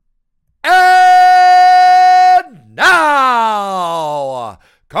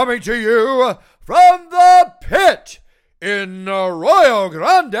coming to you from the pit in Arroyo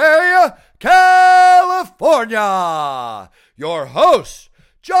Grande, California. Your hosts,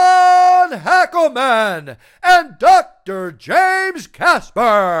 John Hackleman and Dr. James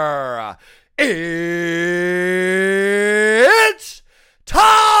Casper. It's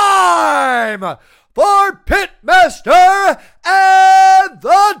time for Pitmaster and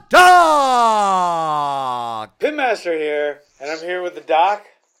the Doc. Pitmaster here, and I'm here with the Doc.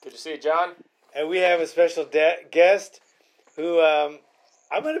 Good to see you, John. And we have a special guest who, I'm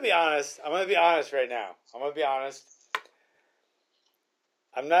going to be honest. I'm going to be honest right now. I'm going to be honest.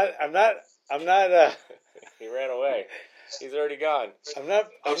 I'm not. He ran away. He's already gone. I'm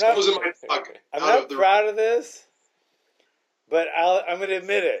not proud of this, but I'm going to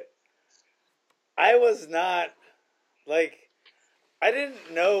admit it. I was not, I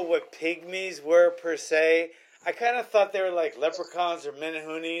didn't know what pygmies were per se. I kind of thought they were like leprechauns or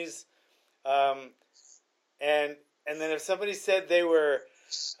Menahunis. And then if somebody said they were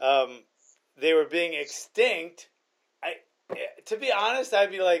being extinct, to be honest,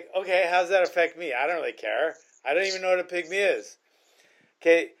 I'd be like, okay, how does that affect me? I don't really care. I don't even know what a pygmy is.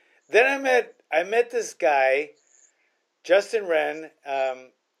 Okay, then I met this guy, Justin Wren,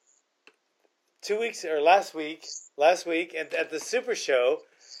 last week at the Super Show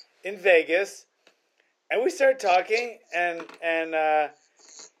in Vegas, and we started talking, and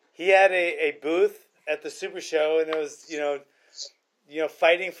he had a booth at the Super Show, and it was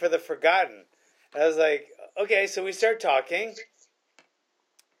fighting for the forgotten. And I was like, okay, so we started talking,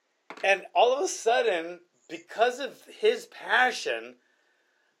 and all of a sudden, because of his passion,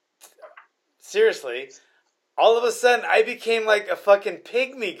 seriously, all of a sudden I became like a fucking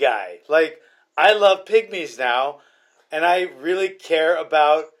pygmy guy. Like, I love pygmies now, and I really care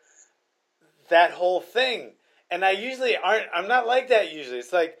about that whole thing. And I'm not like that usually.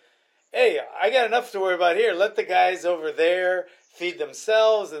 It's like, hey, I got enough to worry about here. Let the guys over there feed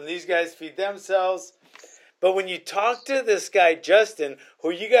themselves, and these guys feed themselves. But when you talk to this guy, Justin,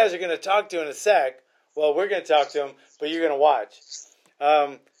 who you guys are going to talk to in a sec, well, we're going to talk to him, but you're going to watch.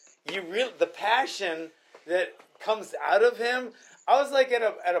 The passion that comes out of him. I was like at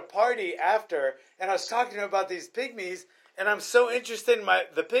a party after, and I was talking to him about these pygmies, and I'm so interested in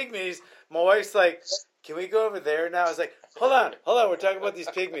the pygmies. My wife's like, "Can we go over there now?" I was like, "Hold on, we're talking about these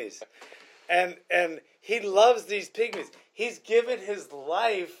pygmies," and he loves these pygmies. He's given his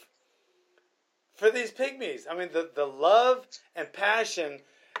life for these pygmies. I mean, the love and passion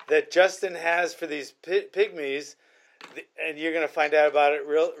that Justin has for these pygmies, and you're going to find out about it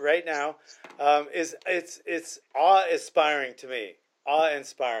right now, it's awe-inspiring to me.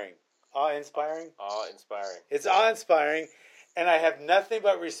 Awe-inspiring. Awe-inspiring? Awe-inspiring. It's awe-inspiring, and I have nothing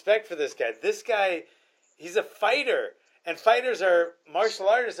but respect for this guy. This guy, he's a fighter, and martial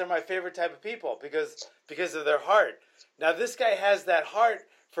artists are my favorite type of people because of their heart. Now, this guy has that heart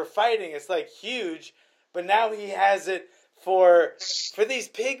for fighting. It's like huge, but now he has it for these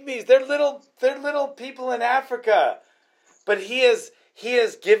pygmies. They're little people in Africa, but he has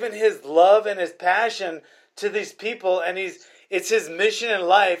given his love and his passion to these people, and it's his mission in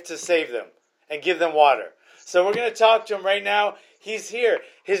life to save them and give them water. So we're going to talk to him right now. He's here.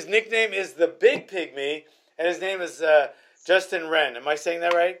 His nickname is the Big Pygmy, and his name is Justin Wren. Am I saying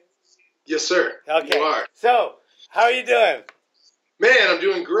that right? Yes, sir. Okay. You are. So, how are you doing? Man, I'm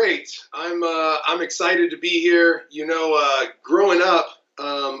doing great. I'm excited to be here. Growing up,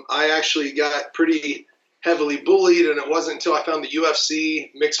 I actually got pretty heavily bullied, and it wasn't until I found the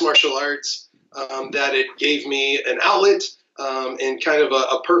UFC, mixed martial arts, that it gave me an outlet and kind of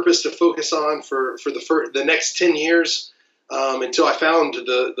a purpose to focus on for the next 10 years until I found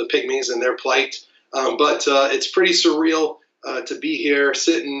the pygmies and their plight. But it's pretty surreal to be here,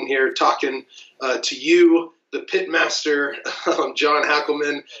 sitting here talking to you, the Pitmaster, John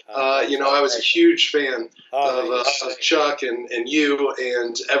Hackleman. I was a huge fan of Chuck and you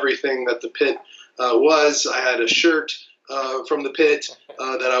and everything that the Pit was. I had a shirt from the Pit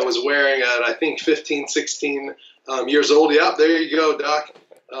that I was wearing at, I think, 15, 16 years old. Yeah, there you go, Doc.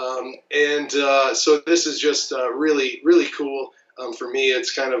 So this is just really, really cool for me.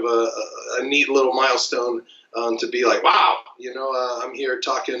 It's kind of a neat little milestone to be like, wow, I'm here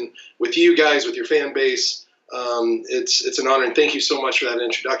talking with you guys, with your fan base. It's an honor, and thank you so much for that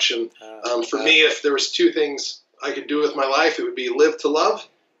introduction. For me, if there was two things I could do with my life, it would be live to love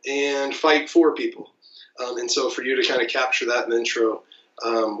and fight for people. And so for you to kind of capture that in the intro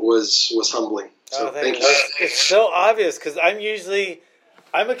was humbling. So thank you. It's so obvious because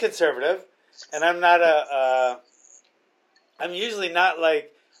I'm a conservative, and I'm usually not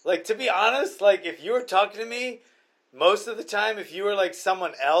like to be honest, like if you were talking to me, most of the time, if you were like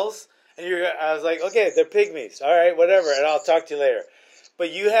someone else, and I was like, okay, they're pygmies, all right, whatever, and I'll talk to you later.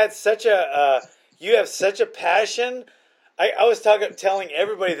 But you had such a you have such a passion. I was telling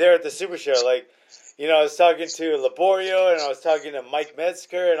everybody there at the Super Show, like, you know, I was talking to Laborio and I was talking to Mike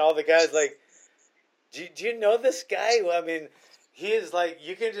Metzger and all the guys. Like, do you know this guy? I mean, he is like,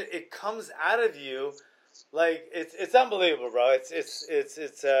 you can. It comes out of you, like it's unbelievable, bro. It's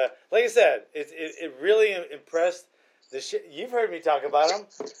like I said, it really impressed the shit. You've heard me talk about him.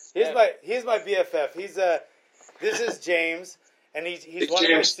 He's my BFF. This is James, and he's one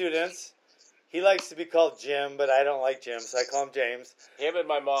of my students. He likes to be called Jim, but I don't like Jim, so I call him James. Him and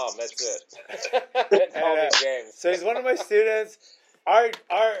my mom, that's it. Call me James. So he's one of my students.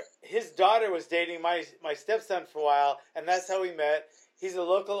 His daughter was dating my stepson for a while, and that's how we met. He's a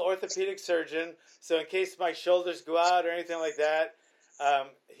local orthopedic surgeon, so in case my shoulders go out or anything like that,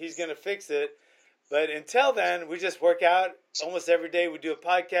 he's going to fix it. But until then, we just work out almost every day. We do a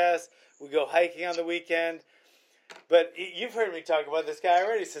podcast. We go hiking on the weekend. But you've heard me talk about this guy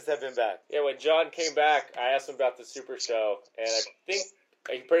already since I've been back. Yeah, when John came back, I asked him about the Super Show, and I think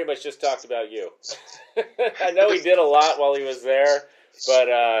he pretty much just talked about you. I know he did a lot while he was there, but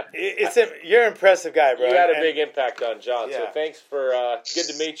you're an impressive guy, bro. You had a big impact on John. Yeah. So thanks for good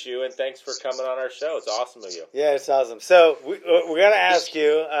to meet you, and thanks for coming on our show. It's awesome of you. Yeah, it's awesome. So we're gonna ask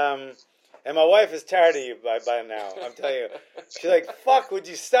you. And my wife is tired of you by now. I'm telling you. She's like, fuck, would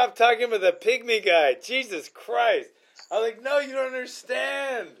you stop talking about the pygmy guy? Jesus Christ. I was like, no, you don't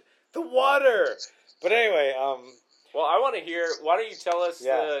understand. The water. But anyway, well, I want to hear, why don't you tell us,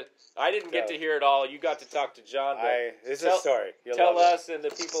 I didn't get to hear it all. You got to talk to John. This is a story. Tell us and the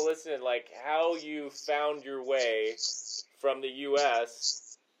people listening, like, how you found your way from the U.S.,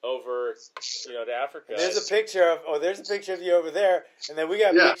 over, to Africa. And there's a picture of you over there, and then we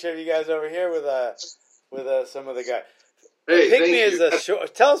got a picture of you guys over here with some of the guys. Hey, pygmy is a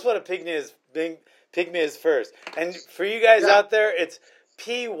short. Tell us what a pygmy is. Pygmy is first, and for you guys out there, it's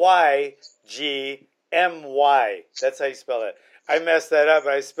Pygmy. That's how you spell it. I messed that up.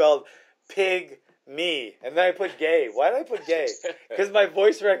 I spelled pig me, and then I put gay. Why did I put gay? Because my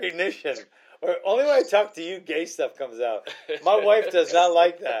voice recognition. Or only when I talk to you, gay stuff comes out. My wife does not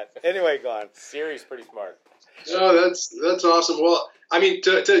like that. Anyway, go on. Siri's pretty smart. No, that's awesome. Well, I mean,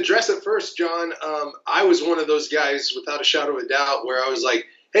 to address it first, John, I was one of those guys, without a shadow of a doubt, where I was like,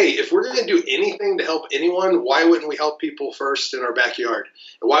 hey, if we're going to do anything to help anyone, why wouldn't we help people first in our backyard?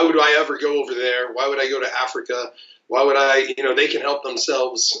 Why would I ever go over there? Why would I go to Africa? Why would I, they can help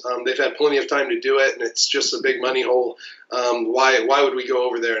themselves. They've had plenty of time to do it, and it's just a big money hole. Why would we go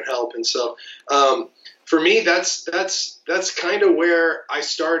over there and help? And so for me, that's kind of where I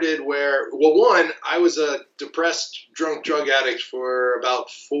started one, I was a depressed, drunk drug addict for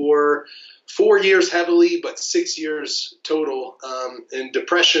about 4 years heavily, but 6 years total. And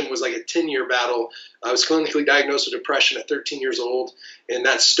depression was like a 10-year battle. I was clinically diagnosed with depression at 13 years old. And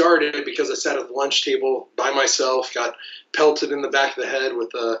that started because I sat at the lunch table by myself, got pelted in the back of the head with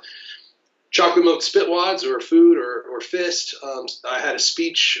chocolate milk spit wads or food or fist. I had a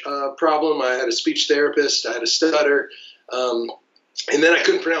speech problem. I had a speech therapist. I had a stutter. And then I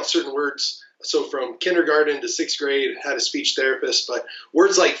couldn't pronounce certain words. So from kindergarten to 6th grade, had a speech therapist, but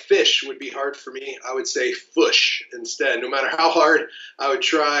words like fish would be hard for me. I would say fush instead. No matter how hard I would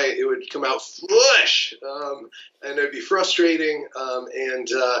try, it would come out flush, and it would be frustrating.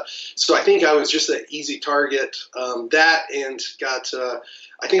 So I think I was just an easy target. I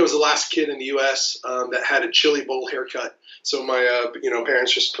think I was the last kid in the U.S. That had a chili bowl haircut. So my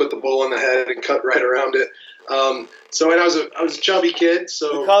parents just put the bowl on the head and cut right around it. And I was a chubby kid.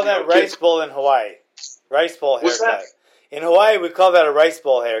 So we call that rice bowl in Hawaii. Rice bowl haircut. What's that? In Hawaii, we call that a rice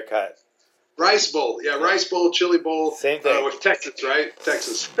bowl haircut. Rice bowl, yeah, rice bowl, chili bowl. Same thing. With Texas, right?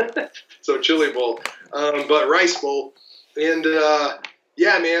 Texas. So chili bowl, but rice bowl, and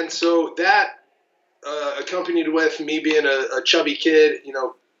man. So that accompanied with me being a chubby kid,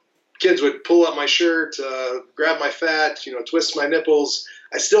 kids would pull up my shirt, grab my fat, twist my nipples.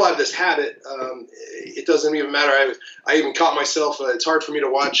 I still have this habit. It doesn't even matter. I even caught myself. It's hard for me to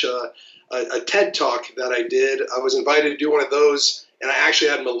watch a TED Talk that I did. I was invited to do one of those, and I actually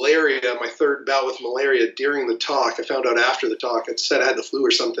had malaria, my third bout with malaria during the talk. I found out after the talk. I said I had the flu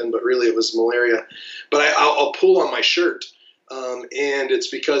or something, but really it was malaria. But I'll pull on my shirt. And it's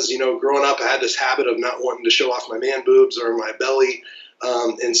because, growing up, I had this habit of not wanting to show off my man boobs or my belly.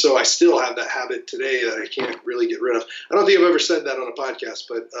 And so I still have that habit today that I can't really get rid of. I don't think I've ever said that on a podcast,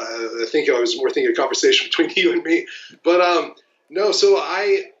 but I think I was more thinking a conversation between you and me. But no, so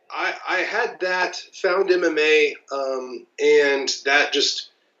I had that, found MMA, and that just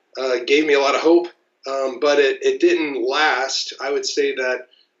gave me a lot of hope. but it didn't last. I would say that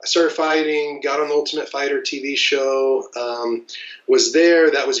I started fighting, got on the Ultimate Fighter TV show, was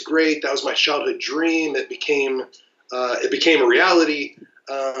there. That was great. That was my childhood dream. It became a reality.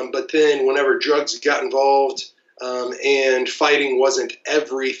 But then whenever drugs got involved, and fighting wasn't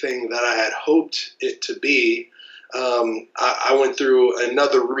everything that I had hoped it to be, I went through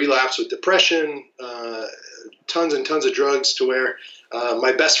another relapse with depression, tons and tons of drugs, to where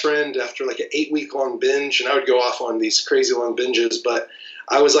my best friend, after like an 8-week long binge, and I would go off on these crazy long binges, but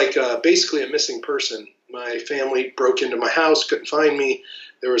I was like basically a missing person. My family broke into my house, couldn't find me.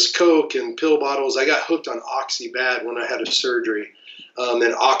 There was coke and pill bottles. I got hooked on Oxy bad when I had a surgery,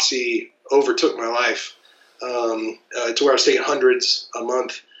 and Oxy overtook my life to where I was taking hundreds a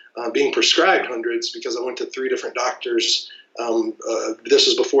month, being prescribed hundreds because I went to 3 different doctors. This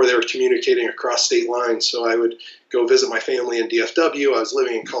was before they were communicating across state lines, so I would go visit my family in DFW. I was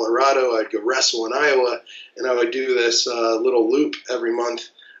living in Colorado. I'd go wrestle in Iowa, and I would do this little loop every month,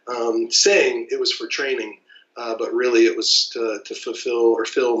 saying it was for training, but really it was to fulfill or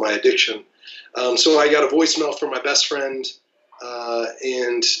fill my addiction. So I got a voicemail from my best friend,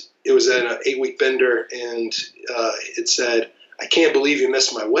 and it was an 8-week bender, and it said, "I can't believe you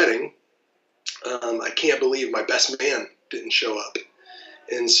missed my wedding. I can't believe my best man didn't show up."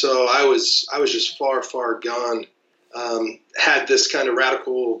 And so I was just far, far gone. Had this kind of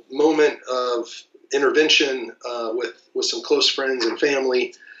radical moment of intervention with some close friends and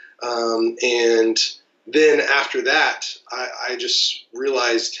family. And then after that, I just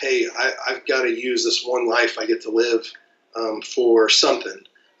realized, hey, I've got to use this one life I get to live for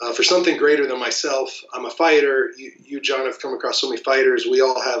something greater than myself. I'm a fighter. You, John, have come across so many fighters. We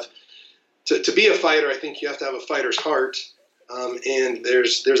all have. To be a fighter, I think you have to have a fighter's heart, and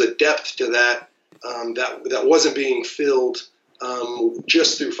there's a depth to that that wasn't being filled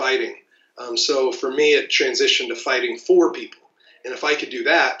just through fighting. So for me, it transitioned to fighting for people. And if I could do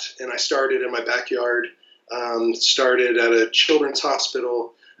that, and I started in my backyard, started at a children's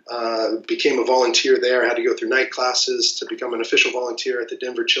hospital, became a volunteer there. I had to go through night classes to become an official volunteer at the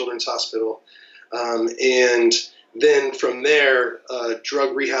Denver Children's Hospital, and then from there,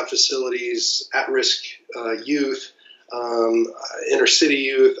 drug rehab facilities, at-risk youth, inner city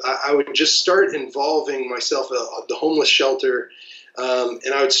youth. I would just start involving myself at the homeless shelter,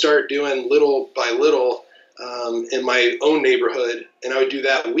 and I would start doing little by little in my own neighborhood, and I would do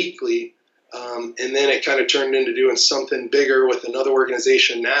that weekly. And then it kind of turned into doing something bigger with another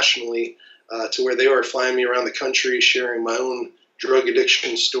organization nationally, to where they were flying me around the country, sharing my own drug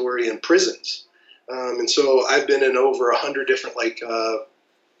addiction story in prisons. And so I've been in over 100 different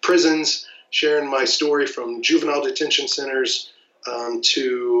prisons, sharing my story from juvenile detention centers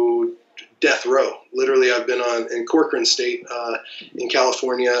to death row. Literally, I've been in Corcoran State in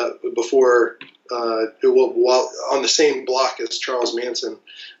California before, while on the same block as Charles Manson,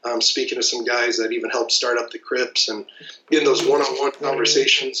 speaking to some guys that even helped start up the Crips and getting those one-on-one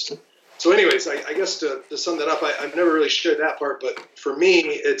conversations. So anyways, I guess to sum that up, I've never really shared that part, but for me,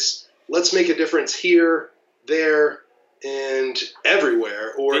 it's let's make a difference here, there, and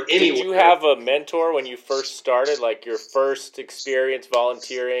everywhere, or anywhere. Did you have a mentor when you first started, like your first experience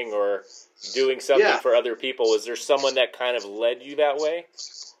volunteering or doing something for other people? Was there someone that kind of led you that way?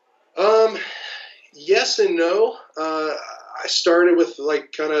 Yes and no. I started with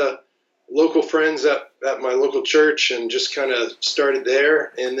kind of local friends at my local church and just kind of started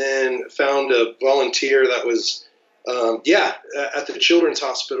there, and then found a volunteer that was at the Children's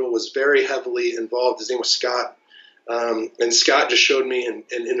Hospital, was very heavily involved. His name was Scott. And Scott just showed me and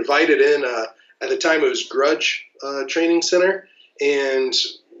invited in, at the time it was Grudge Training Center. And,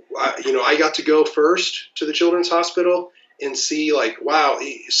 I got to go first to the Children's Hospital and see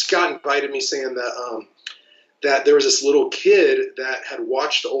Scott invited me saying that, that there was this little kid that had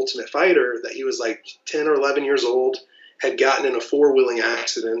watched The Ultimate Fighter, that he was 10 or 11 years old, had gotten in a 4-wheeling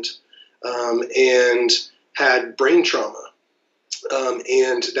accident, and had brain trauma,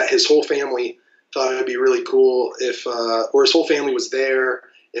 and that his whole family thought it would be really cool if, or his whole family was there.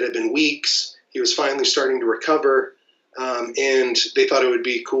 It had been weeks. He was finally starting to recover, and they thought it would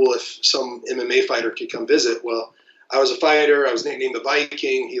be cool if some MMA fighter could come visit. Well, I was a fighter. I was nicknamed the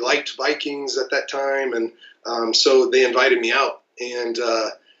Viking. He liked Vikings at that time, and so they invited me out. And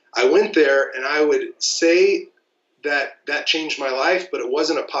I went there, and I would say that changed my life, but it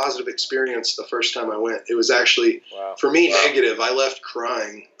wasn't a positive experience the first time I went. It was actually, for me, negative. I left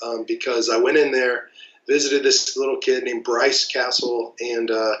crying because I went in there, visited this little kid named Bryce Castle,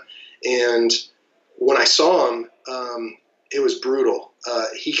 and when I saw him, it was brutal.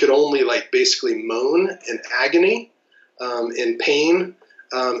 He could only basically moan in agony, in pain.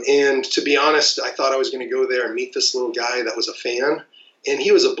 And to be honest, I thought I was going to go there and meet this little guy that was a fan, and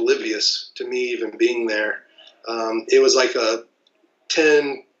he was oblivious to me even being there. It was like a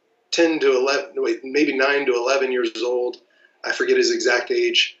 10 to 11, wait, maybe 9 to 11 years old. I forget his exact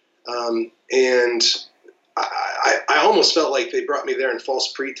age. And I almost felt like they brought me there in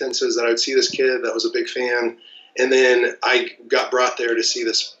false pretenses that I would see this kid that was a big fan. And then I got brought there to see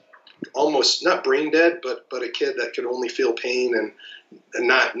this almost not brain dead, but a kid that could only feel pain and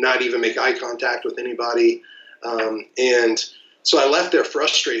not even make eye contact with anybody. And so I left there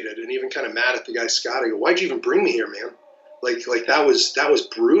frustrated and even kind of mad at the guy, Scott. I go, why'd you even bring me here, man? Like that was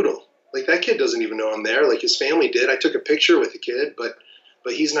brutal. Like, that kid doesn't even know I'm there. Like, his family did. I took a picture with the kid, but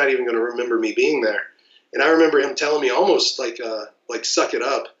he's not even going to remember me being there. And I remember him telling me almost like suck it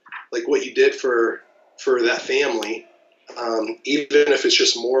up, like what you did for that family. Even if it's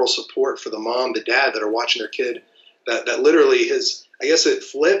just moral support for the mom, the dad that are watching their kid, that literally I guess it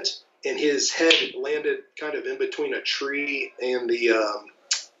flipped and his head landed kind of in between a tree and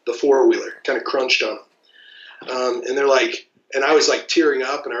the four-wheeler, kind of crunched on him. And they're like, and I was like tearing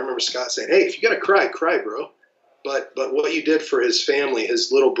up, and I remember Scott saying, hey, if you got to cry, cry, bro. But what you did for his family,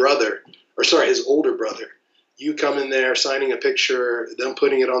 his his older brother, you come in there signing a picture, them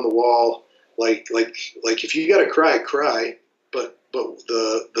putting it on the wall, like if you got to cry, cry, but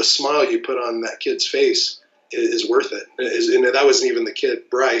the smile you put on that kid's face is worth it. And that wasn't even the kid,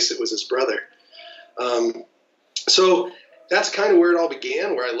 Bryce, it was his brother. So that's kind of where it all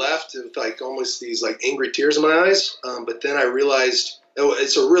began, where I left with like almost these like angry tears in my eyes. But then I realized,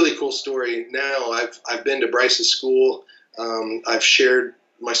 it's a really cool story. Now I've been to Bryce's school. I've shared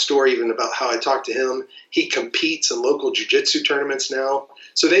my story even about how I talked to him. He competes in local jiu-jitsu tournaments now.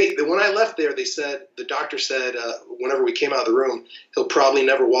 So when I left there, the doctor said, whenever we came out of the room, he'll probably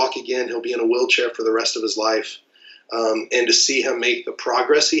never walk again. He'll be in a wheelchair for the rest of his life. And to see him make the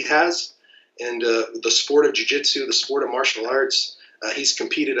progress he has, and the sport of jiu-jitsu, the sport of martial arts, he's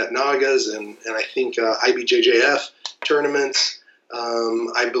competed at Nagas and I think IBJJF tournaments.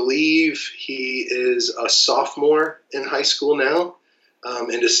 I believe he is a sophomore in high school now.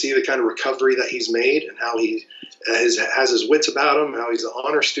 And to see the kind of recovery that he's made and how he has his wits about him, how he's an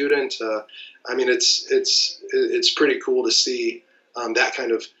honor student. I mean, it's pretty cool to see that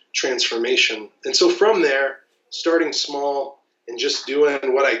kind of transformation. And so from there, starting small and just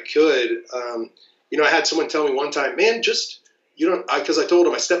doing what I could, I had someone tell me one time, man, because I told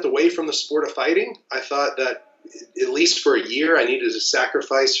him I stepped away from the sport of fighting. I thought that at least for a year, I needed to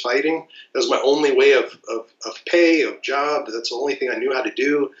sacrifice fighting. That was my only way of pay, of job. That's the only thing I knew how to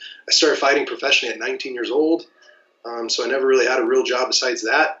do. I started fighting professionally at 19 years old. So I never really had a real job besides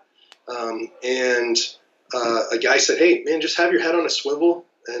that. And a guy said, hey, man, just have your head on a swivel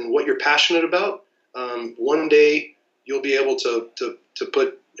and what you're passionate about. One day you'll be able to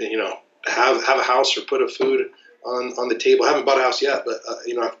put, have a house or put a food on the table. I haven't bought a house yet, but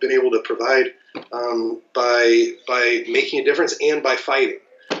I've been able to provide by making a difference and by fighting.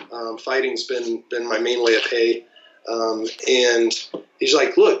 Fighting's been my main way of pay. And he's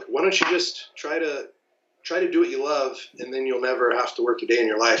like, look, why don't you just try to do what you love, and then you'll never have to work a day in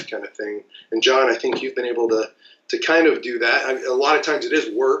your life, kind of thing. And John, I think you've been able to kind of do that. A lot of times it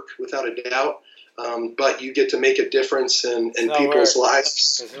is work, without a doubt. But you get to make a difference in people's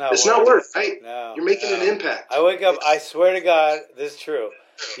lives. It's not work, right? No, you're making an impact. I wake up, I swear to God, this is true.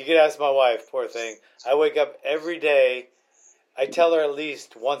 You can ask my wife, poor thing. I wake up every day. I tell her at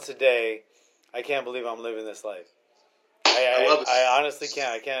least once a day, I can't believe I'm living this life. I love it. I honestly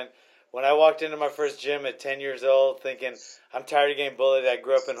can't. I can't. When I walked into my first gym at 10 years old thinking, I'm tired of getting bullied. I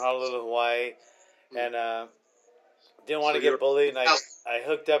grew up in Honolulu, Hawaii, and didn't want to get bullied. And I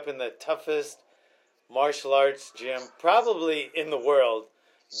hooked up in the toughest martial arts gym probably in the world,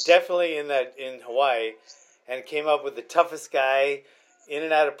 definitely in Hawaii, and came up with the toughest guy in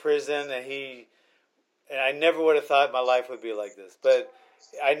and out of prison, and I never would have thought my life would be like this. But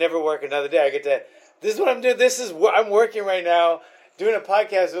I never work another day. This is what I'm doing. I'm working right now, doing a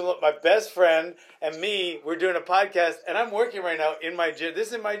podcast with my best friend and me. We're doing a podcast, and I'm working right now in my gym.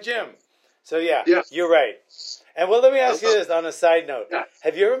 This is my gym. So yeah, You're right. And well, let me ask you this on a side note. Yeah.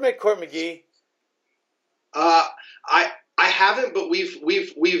 Have you ever met Court McGee? I haven't, but we've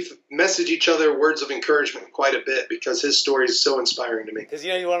messaged each other words of encouragement quite a bit because his story is so inspiring to me. Because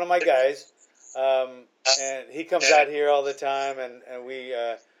he's one of my guys, and he comes out here all the time, and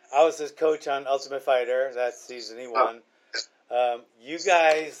I was his coach on Ultimate Fighter that season. He won. You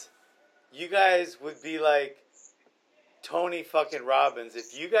guys would be like Tony fucking Robbins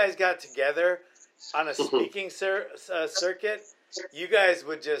if you guys got together on a speaking circuit. You guys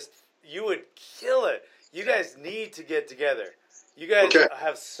would kill it. You guys need to get together. You guys Okay.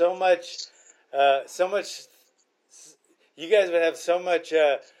 have so much. You guys would have so much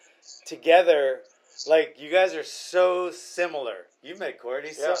together. Like you guys are so similar. You met Cord.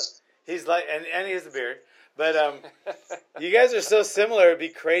 He's like, and he has a beard. But you guys are so similar. It'd be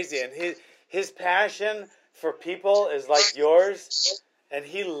crazy. And his passion for people is like yours. And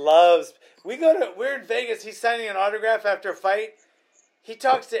he loves. We're in Vegas. He's signing an autograph after a fight. He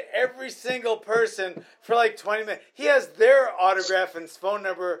talks to every single person for like 20 minutes. He has their autograph and phone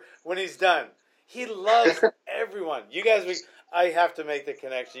number when he's done. He loves everyone. You guys, I have to make the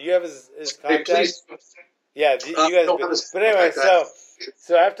connection. You have his contact? Hey, please. Yeah, you guys. But anyway,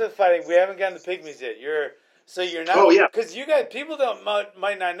 so after the fighting, we haven't gotten the pygmies yet. You're not. Oh, yeah. Because you guys, people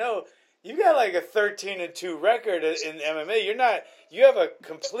might not know. You got like a 13-2 record in MMA. You have a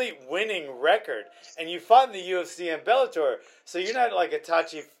complete winning record, and you fought in the UFC and Bellator. So you're not like a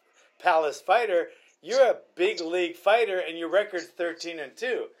Tachi Palace fighter. You're a big league fighter, and your record's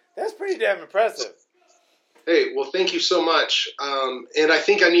 13-2. That's pretty damn impressive. Hey, well, thank you so much. And I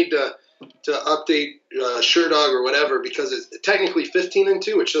think I need to update Sherdog or whatever because it's technically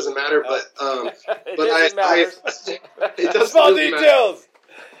 15-2, which doesn't matter. But It doesn't matter. It doesn't Small really details. Matter.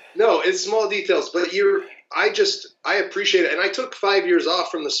 No, it's small details. But I appreciate it, and I took 5 years off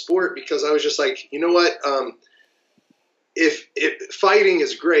from the sport because I was just like, you know what? If fighting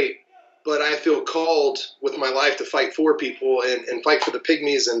is great. But I feel called with my life to fight for people and fight for the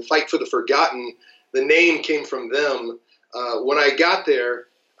pygmies and fight for the forgotten. The name came from them. When I got there,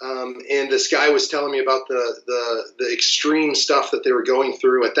 and this guy was telling me about the extreme stuff that they were going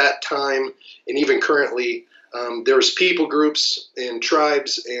through at that time and even currently, there was people groups and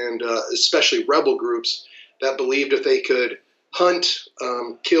tribes and especially rebel groups that believed if they could hunt,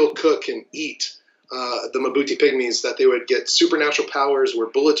 kill, cook, and eat the Mabuti Pygmies, that they would get supernatural powers where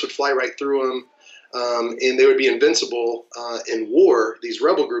bullets would fly right through them, and they would be invincible in war. These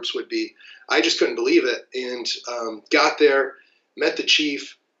rebel groups would be. I just couldn't believe it, and got there, met the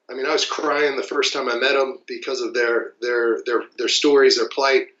chief. I mean, I was crying the first time I met him because of their stories, their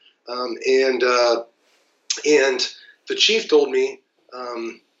plight, and the chief told me.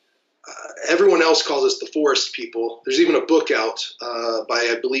 Everyone else calls us the forest people. There's even a book out by,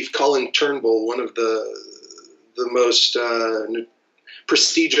 I believe, Colin Turnbull, one of the most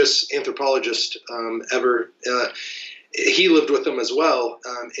prestigious anthropologists ever. He lived with them as well,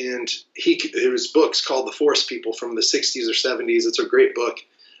 and his book's called The Forest People from the 60s or 70s. It's a great book.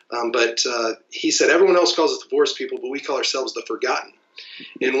 But he said, everyone else calls us the forest people, but we call ourselves the forgotten.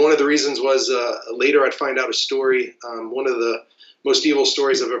 And one of the reasons was later I'd find out a story. One of the most evil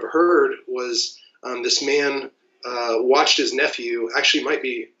stories I've ever heard was this man watched his nephew.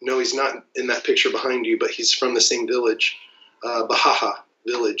 Actually, he's not in that picture behind you, but he's from the same village, Bahaha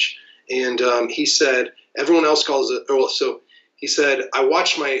village. And he said, everyone else calls it. So he said, I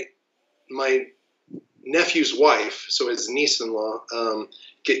watched my nephew's wife, so his niece-in-law,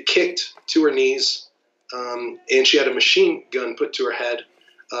 get kicked to her knees, and she had a machine gun put to her head,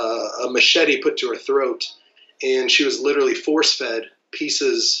 a machete put to her throat. And she was literally force-fed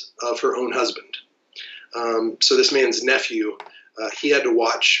pieces of her own husband. So this man's nephew, he had to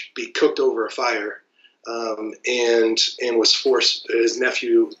watch be cooked over a fire, and was his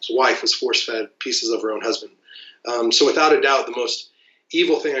nephew's wife was force-fed pieces of her own husband. So without a doubt, the most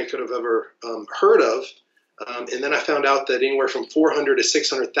evil thing I could have ever heard of. And then I found out that anywhere from 400 to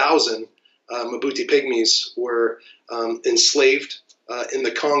 600,000 Mabuti Pygmies were enslaved in the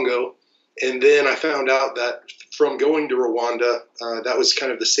Congo. And then I found out that from going to Rwanda, that was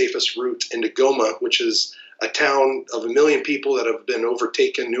kind of the safest route into Goma, which is a town of 1 million people that have been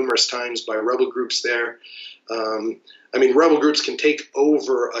overtaken numerous times by rebel groups there. Rebel groups can take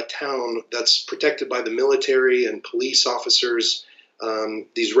over a town that's protected by the military and police officers.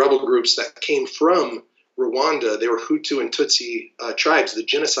 These rebel groups that came from Rwanda, they were Hutu and Tutsi tribes, the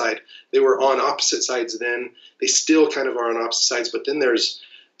genocide. They were on opposite sides then. They still kind of are on opposite sides, but then there's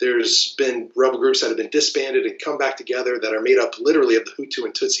been rebel groups that have been disbanded and come back together that are made up literally of the Hutu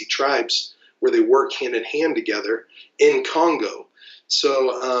and Tutsi tribes where they work hand in hand together in Congo.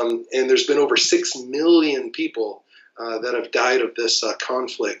 So, and there's been over 6 million people that have died of this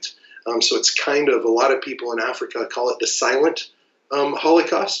conflict. So it's kind of, a lot of people in Africa call it the silent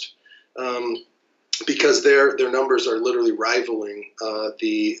Holocaust, because their numbers are literally rivaling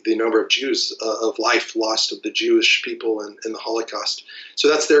the number of Jews, of life lost of the Jewish people in the Holocaust. So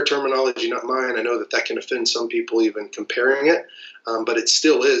that's their terminology, not mine. I know that can offend some people even comparing it, but it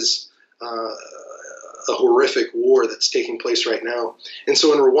still is a horrific war that's taking place right now. And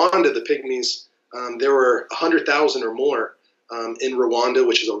so in Rwanda, the Pygmies, there were 100,000 or more in Rwanda,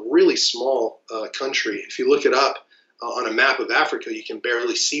 which is a really small country. If you look it up, on a map of Africa, you can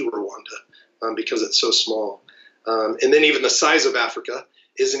barely see Rwanda because it's so small. And then even the size of Africa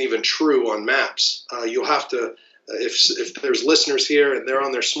isn't even true on maps. You'll have to, if there's listeners here and they're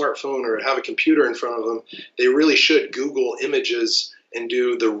on their smartphone or have a computer in front of them, they really should Google images and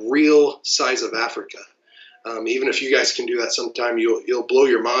do the real size of Africa. Even if you guys can do that sometime, you'll blow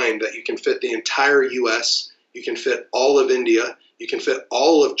your mind that you can fit the entire U.S., you can fit all of India, you can fit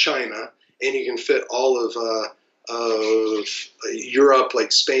all of China, and you can fit all of Europe,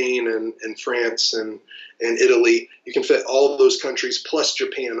 like Spain and France and Italy. You can fit all of those countries plus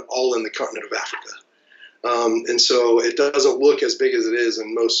Japan all in the continent of Africa. And so it doesn't look as big as it is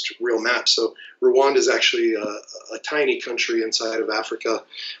in most real maps. So Rwanda is actually a tiny country inside of Africa.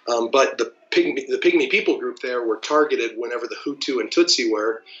 But the Pygmy people group there were targeted whenever the Hutu and Tutsi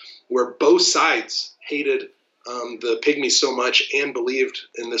were, where both sides hated the Pygmies so much and believed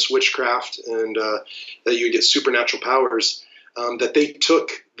in this witchcraft and that you get supernatural powers, that they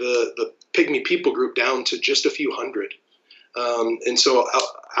took the Pygmy people group down to just a few hundred. And so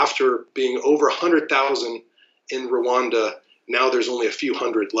after being over 100,000 in Rwanda, now there's only a few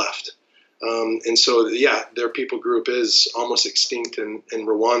hundred left. And so, yeah, their people group is almost extinct in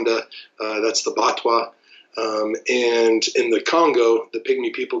Rwanda. That's the Batwa. And in the Congo, the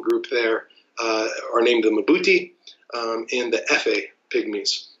Pygmy people group there are named the Mbuti and the Efe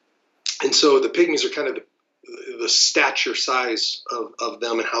Pygmies. And so the Pygmies are kind of the stature size of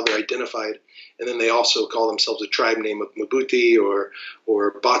them and how they're identified. And then they also call themselves a tribe name of Mbuti or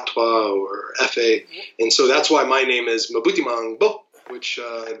Batwa or Efe. And so that's why my name is Mbuti Mangbo, which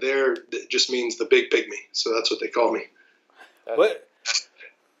there just means the big pygmy. So that's what they call me. What?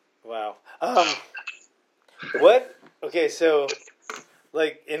 Wow. What? Okay, so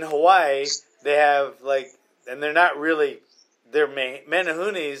like in Hawaii, they have like, and they're not really, they're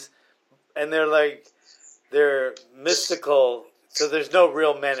Manahunis, and they're mystical. So there's no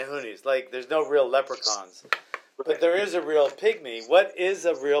real Manahunis. Like there's no real leprechauns. But there is a real pygmy. What is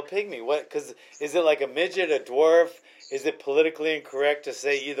a real pygmy? Because is it like a midget, a dwarf? Is it politically incorrect to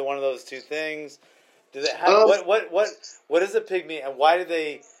say either one of those two things? What is a pygmy,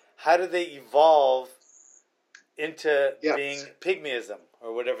 and how do they evolve into being pygmyism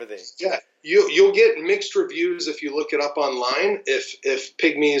or whatever they? Yeah, you'll get mixed reviews if you look it up online. If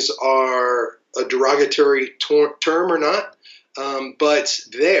pygmies are a derogatory term or not, but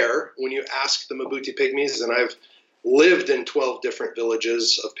there, when you ask the Mbuti pygmies, and I've lived in 12 different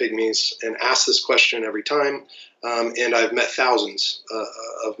villages of pygmies and asked this question every time, and I've met thousands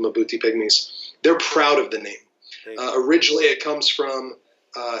of Mbuti pygmies. They're proud of the name. Originally, it comes from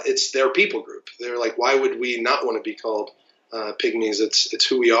it's their people group. They're like, why would we not want to be called pygmies? It's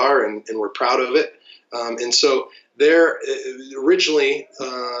who we are, and we're proud of it. And so they're originally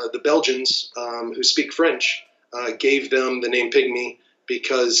the Belgians who speak French gave them the name pygmy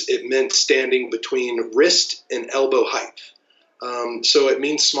because it meant standing between wrist and elbow height. So it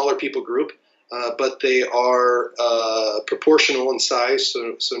means smaller people group, but they are proportional in size,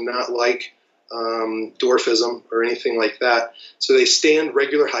 so not like dwarfism or anything like that. So they stand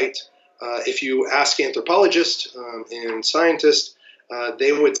regular height. If you ask anthropologists and scientists,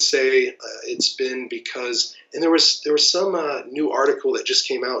 they would say it's been because, and there was some new article that just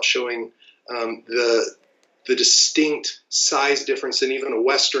came out showing the distinct size difference in even a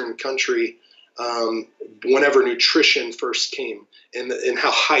Western country whenever nutrition first came, and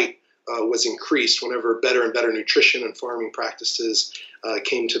how height was increased whenever better and better nutrition and farming practices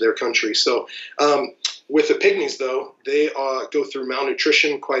came to their country. So with the pygmies, though, they go through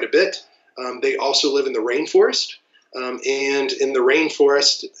malnutrition quite a bit. They also live in the rainforest. And in the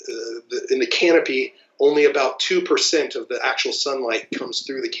rainforest, in the canopy, only about 2% of the actual sunlight comes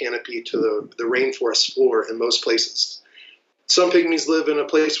through the canopy to the rainforest floor in most places. Some pygmies live in a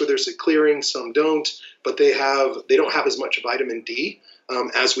place where there's a clearing, some don't, but they don't have as much vitamin D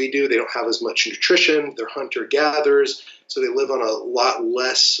as we do. They don't have as much nutrition. They're hunter-gatherers, so they live on a lot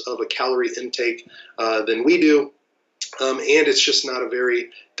less of a calorie intake than we do. And it's just not a very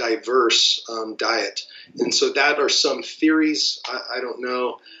diverse diet. And so that are some theories. I don't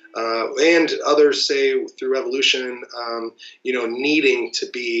know. And others say through evolution, needing to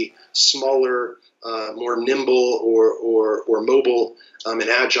be smaller, more nimble or mobile and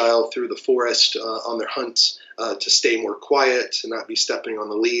agile through the forest on their hunts to stay more quiet, to not be stepping on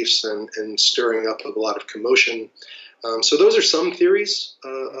the leaves and stirring up a lot of commotion. So those are some theories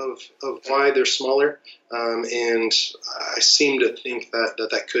of why they're smaller, and I seem to think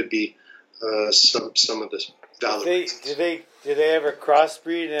that could be some of the valid reasons. Do they ever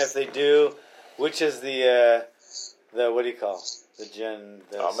crossbreed? And if they do, which is the what do you call the gen?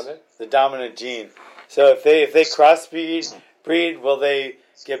 Dominant? The dominant gene. So if they breed, will they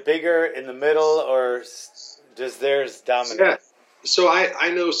get bigger in the middle, or does theirs dominate? Yeah. So I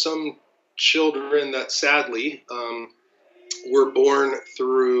know some children that sadly were born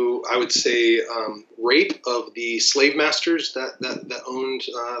through, I would say, rape of the slave masters that owned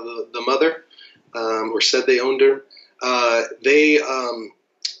the mother, or said they owned her. They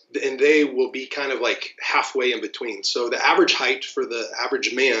will be kind of like halfway in between. So the average height for the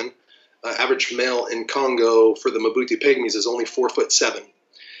average man, average male in Congo for the Mbuti Pygmies is only 4'7".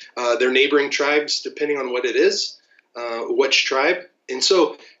 Their neighboring tribes, depending on what it is, which tribe. And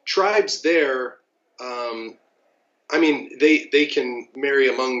so tribes there, they can marry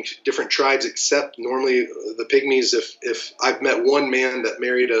among different tribes, except normally the Pygmies. If I've met one man that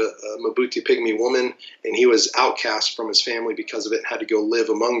married a Mbuti Pygmy woman, and he was outcast from his family because of it, and had to go live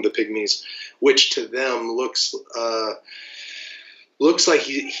among the Pygmies, which to them looks like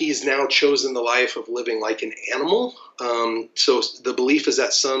he's now chosen the life of living like an animal. So the belief is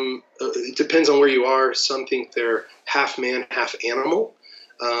that it depends on where you are. Some think they're half man, half animal.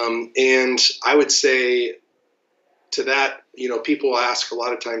 And I would say to that, people ask a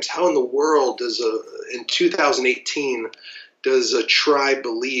lot of times, how in the world in 2018, does a tribe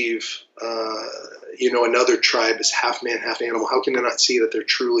believe, another tribe is half man, half animal? How can they not see that they're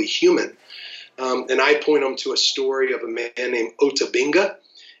truly human? And I point them to a story of a man named Otabinga.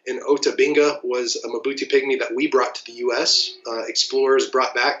 And Otabinga was a Mbuti Pygmy that we brought to the U.S. Explorers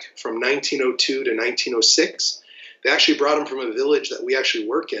brought back from 1902 to 1906. They actually brought him from a village that we actually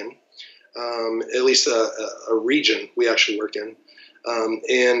work in, at least a region we actually work in.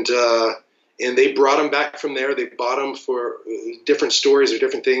 And they brought him back from there. They bought him for different stories or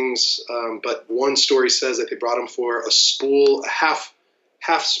different things. But one story says that they brought him for a half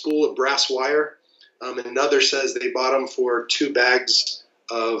spool of brass wire. Another says they bought him for 2 bags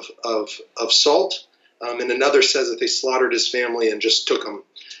of salt. And another says that they slaughtered his family and just took him.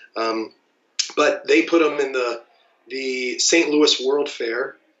 But they put him in the St. Louis World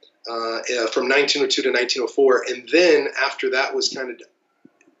Fair from 1902 to 1904. And then after that was kind of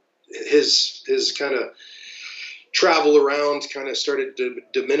his kind of travel around kind of started to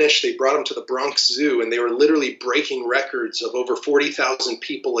diminish. They brought him to the Bronx Zoo, and they were literally breaking records of over 40,000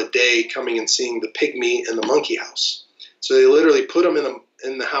 people a day coming and seeing the pygmy in the monkey house. So they literally put him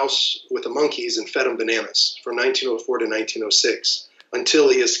in the house with the monkeys and fed him bananas from 1904 to 1906 until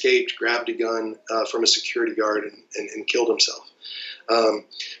he escaped, grabbed a gun from a security guard, and killed himself.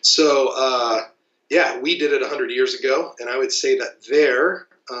 We did it 100 years ago, and I would say that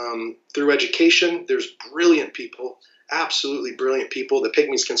through education, there's brilliant people, absolutely brilliant people. The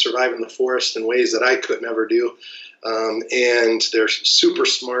pygmies can survive in the forest in ways that I could never do, and they're super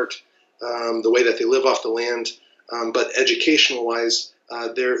smart, the way that they live off the land. But educational-wise,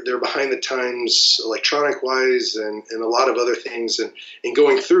 they're behind the times, electronic-wise, and a lot of other things. And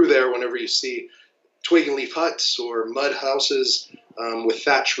going through there, whenever you see twig and leaf huts or mud houses with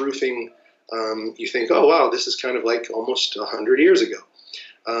thatch roofing, you think, oh, wow, this is kind of like almost 100 years ago.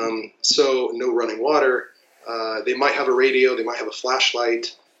 So no running water. They might have a radio, they might have a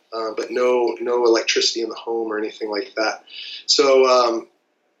flashlight, but no electricity in the home or anything like that. So I'm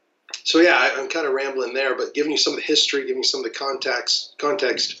kind of rambling there, but giving you some of the history, giving you some of the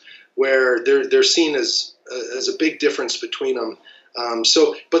context where they're seen as a big difference between them.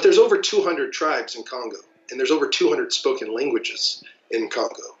 But there's over 200 tribes in Congo, and there's over 200 spoken languages in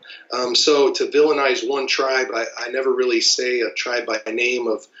Congo. So to villainize one tribe, I never really say a tribe by name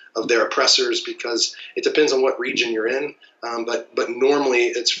of their oppressors, because it depends on what region you're in. But normally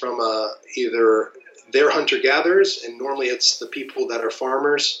it's from either they're hunter-gatherers, and normally it's the people that are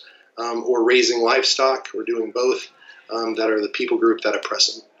farmers or raising livestock or doing both that are the people group that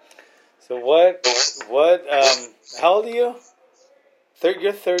oppress them. So how old are you?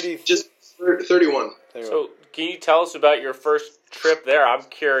 You're 30. Just 31. So can you tell us about your first trip there? I'm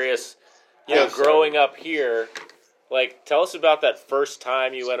curious, growing up here, tell us about that first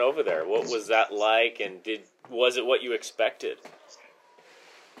time you went over there. What was that like, and was it what you expected?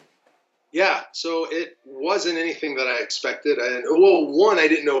 Yeah, so it wasn't anything that I expected. One, I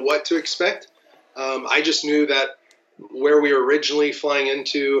didn't know what to expect. I just knew that where we were originally flying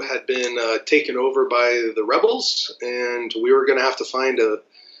into had been taken over by the rebels, and we were going to have to find a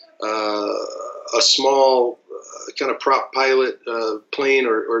small kind of prop pilot plane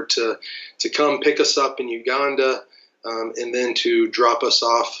or to come pick us up in Uganda, and then to drop us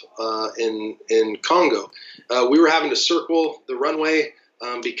off in Congo. We were having to circle the runway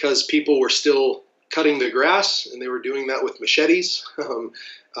because people were still cutting the grass, and they were doing that with machetes.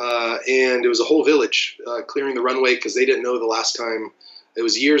 And it was a whole village clearing the runway because they didn't know the last time It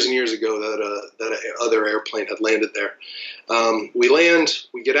was years and years ago that other airplane had landed there. We land,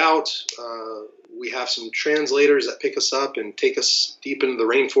 we get out. We have some translators that pick us up and take us deep into the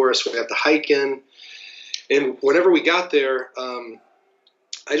rainforest. We have to hike in. And whenever we got there,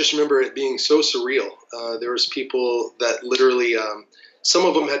 I just remember it being so surreal. There was people that literally, some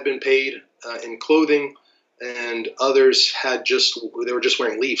of them had been paid in clothing, and others they were just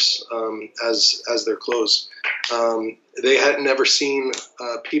wearing leaves as their clothes. They had never seen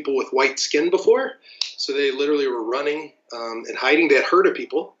people with white skin before, so they literally were running and hiding. They had heard of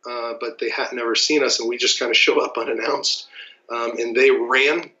people, but they had never seen us, and we just kind of show up unannounced. And they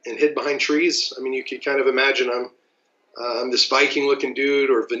ran and hid behind trees. I mean, you could kind of imagine I'm this Viking-looking dude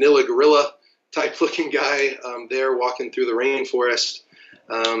or vanilla gorilla type-looking guy there walking through the rainforest.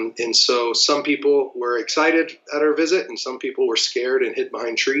 And so some people were excited at our visit, and some people were scared and hid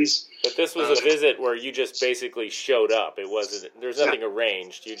behind trees. But this was a visit where you just basically showed up. It wasn't. There's nothing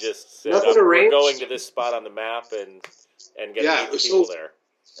arranged. You just said, "We're going to this spot on the map and get to meet the people there."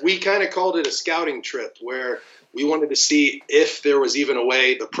 We kind of called it a scouting trip where we wanted to see if there was even a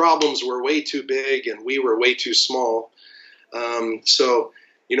way. The problems were way too big, and we were way too small. So,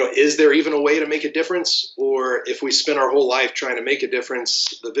 is there even a way to make a difference? Or if we spend our whole life trying to make a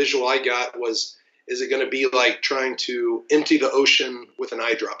difference, the visual I got was, is it going to be like trying to empty the ocean with an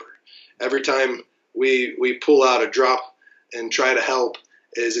eyedropper? Every time we pull out a drop and try to help,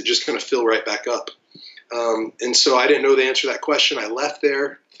 is it just going to fill right back up? And so I didn't know the answer to that question. I left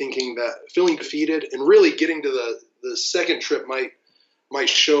there feeling defeated, and really getting to the second trip might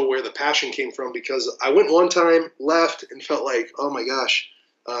show where the passion came from, because I went one time, left, and felt like, oh my gosh,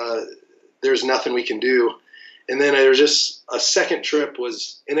 there's nothing we can do. And then there was just a second trip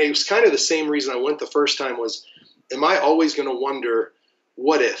and it was kind of the same reason I went the first time was, am I always going to wonder,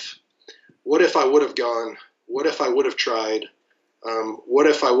 what if I would have gone? What if I would have tried? What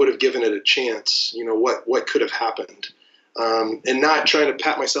if I would have given it a chance? What could have happened? And not trying to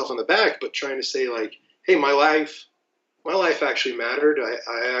pat myself on the back, but trying to say like, hey, my life actually mattered.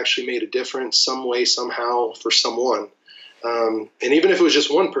 I actually made a difference some way, somehow, for someone. And even if it was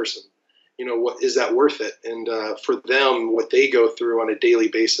just one person, what is that worth it? And for them, what they go through on a daily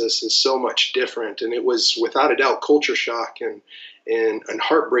basis is so much different. And it was without a doubt culture shock and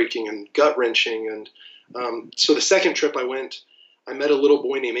heartbreaking and gut wrenching. And so the second trip I went, I met a little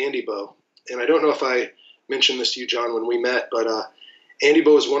boy named Andy Bo. And I don't know if I mentioned this to you, John, when we met, but Andy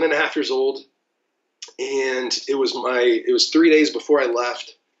Bo was 1.5 years old. And it was 3 days before I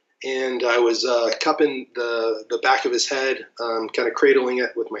left, and I was cupping the back of his head, kind of cradling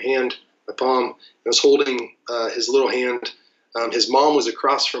it with my palm. I was holding his little hand. His mom was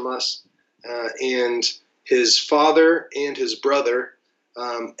across from us, and his father and his brother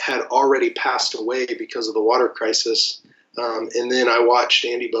had already passed away because of the water crisis. And then I watched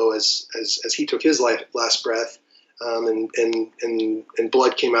Andy Bo as he took his last breath, and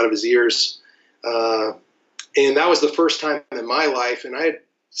blood came out of his ears. And that was the first time in my life, and I had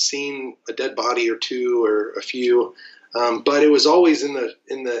seen a dead body or two or a few, but it was always in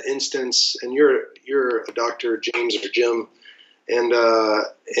the instance. And you're a doctor, James or Jim,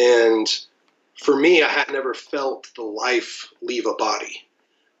 and for me, I had never felt the life leave a body,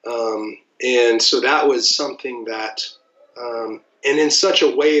 and so that was something that, and in such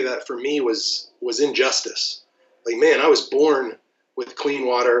a way that for me was injustice. Like, man, I was born with clean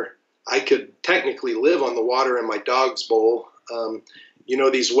water. I could technically live on the water in my dog's bowl.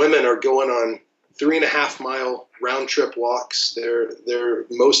 These women are going on 3.5 mile round trip walks.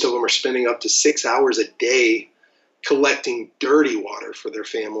 Most of them are spending up to 6 hours a day collecting dirty water for their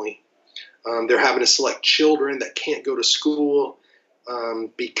family. They're having to select children that can't go to school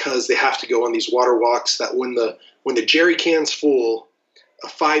because they have to go on these water walks. That when the jerry can's full, a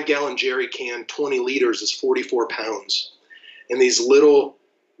 5-gallon jerry can, 20 liters, is 44 pounds, and these little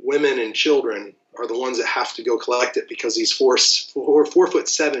women and children are the ones that have to go collect it because these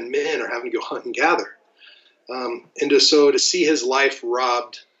 4'7" men are having to go hunt and gather. So to see his life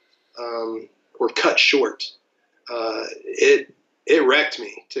robbed or cut short, it wrecked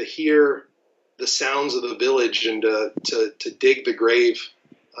me. To hear the sounds of the village and to dig the grave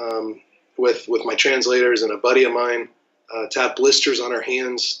with my translators and a buddy of mine, to have blisters on our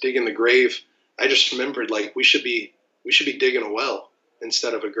hands digging the grave. I just remembered, like, we should be digging a well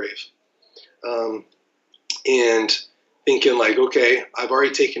instead of a grave. And thinking like, okay, I've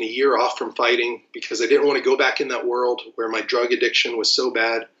already taken a year off from fighting because I didn't want to go back in that world where my drug addiction was so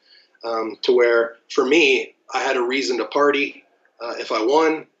bad, to where for me, I had a reason to party if I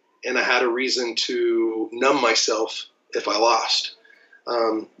won, and I had a reason to numb myself if I lost.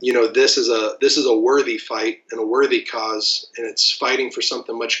 This is a worthy fight and a worthy cause, and it's fighting for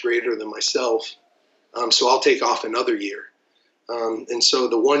something much greater than myself. So I'll take off another year. And so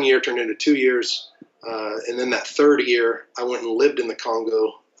the 1 year turned into 2 years. And then that third year, I went and lived in the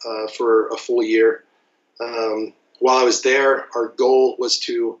Congo for a full year. While I was there, our goal was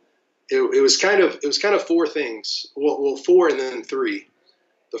it was kind of four things. Well, four and then three.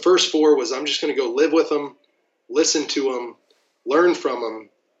 The first four was I'm just going to go live with them, listen to them, learn from them,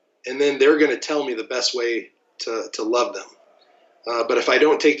 and then they're going to tell me the best way to love them. But if I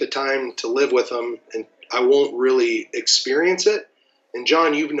don't take the time to live with them, and I won't really experience it. And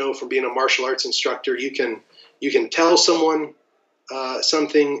John, you know from being a martial arts instructor, you can tell someone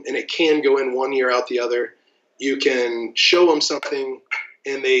something, and it can go in 1 year out the other. You can show them something,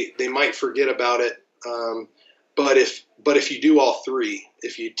 and they might forget about it. But if you do all three,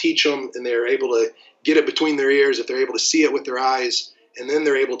 if you teach them and they're able to get it between their ears, if they're able to see it with their eyes, and then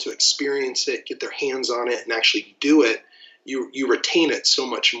they're able to experience it, get their hands on it, and actually do it, you retain it so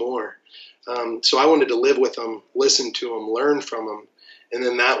much more. So I wanted to live with them, listen to them, learn from them, and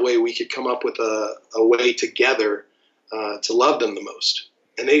then that way we could come up with a way together to love them the most.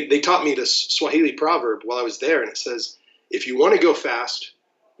 And they taught me this Swahili proverb while I was there, and it says, if you want to go fast,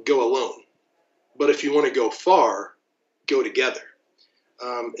 go alone. But if you want to go far, go together.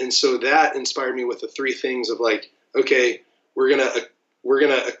 And so that inspired me with the three things of like, okay, we're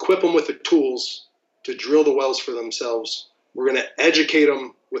gonna equip them with the tools to drill the wells for themselves. We're gonna educate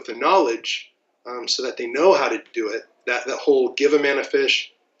them with the knowledge so that they know how to do it. That whole give a man a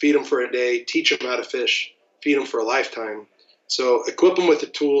fish, feed him for a day, teach them how to fish, feed them for a lifetime. So equip them with the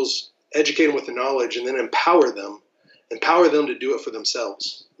tools, educate them with the knowledge, and then empower them to do it for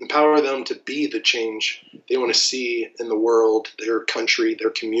themselves. Empower them to be the change they want to see in the world, their country,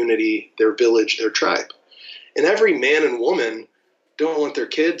 their community, their village, their tribe. And every man and woman don't want their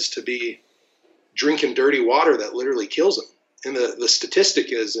kids to be drinking dirty water that literally kills them. And the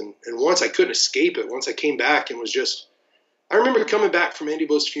statistic is, and once I couldn't escape it, once I came back and was just, I remember coming back from Andy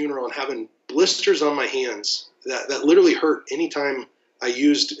Bo's funeral and having blisters on my hands that literally hurt anytime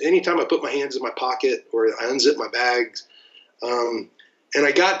I put my hands in my pocket or I unzip my bags. And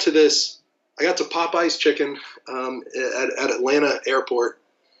I got to Popeye's Chicken at Atlanta Airport,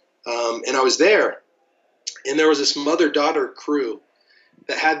 and I was there, and there was this mother-daughter crew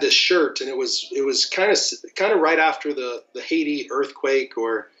that had this shirt, and it was kind of right after the Haiti earthquake,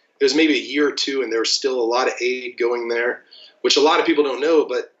 or it was maybe a year or two, and there was still a lot of aid going there, which a lot of people don't know,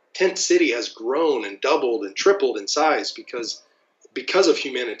 but Tent City has grown and doubled and tripled in size because of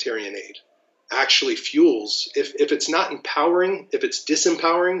humanitarian aid. Actually fuels, if it's not empowering, if it's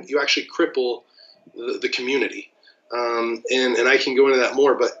disempowering, you actually cripple the community. And I can go into that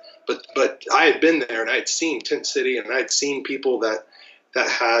more, but I had been there and I had seen Tent City, and I had seen people that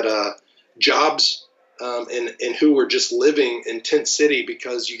had jobs and who were just living in Tent City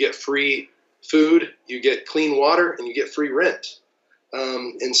because you get free food, you get clean water, and you get free rent.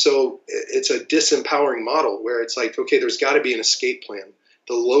 And so it's a disempowering model where it's like, okay, there's got to be an escape plan.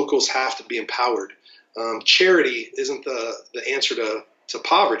 The locals have to be empowered. Charity isn't the answer to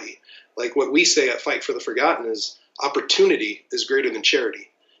poverty. Like what we say at Fight for the Forgotten is opportunity is greater than charity.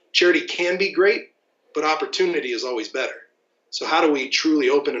 Charity can be great, but opportunity is always better. So how do we truly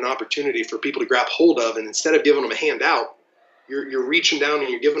open an opportunity for people to grab hold of, and instead of giving them a hand out, you're reaching down and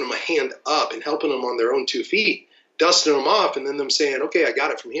you're giving them a hand up and helping them on their own 2 feet, dusting them off, and then them saying, okay, I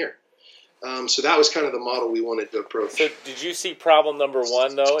got it from here. So that was kind of the model we wanted to approach. So did you see problem number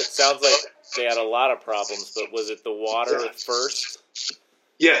one, though? It sounds like they had a lot of problems, but was it the water first?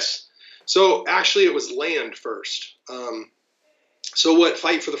 Yes. So actually it was land first. So what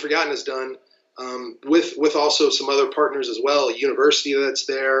Fight for the Forgotten has done, with also some other partners as well, a university that's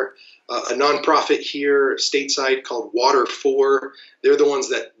there, a nonprofit here stateside called Water 4. They're the ones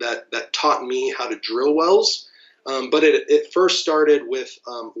that taught me how to drill wells. But it first started with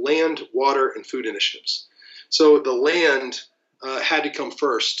land, water, and food initiatives. So the land had to come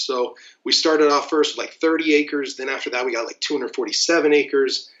first. So we started off first with like 30 acres. Then after that, we got like 247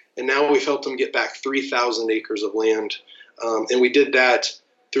 acres. And now we've helped them get back 3,000 acres of land. And we did that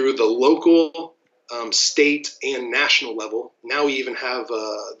through the local, state, and national level. Now we even have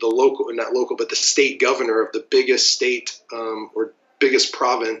the state governor of the biggest state or biggest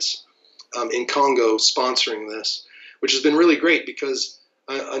province in Congo sponsoring this, which has been really great because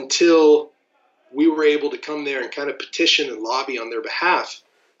until we were able to come there and kind of petition and lobby on their behalf,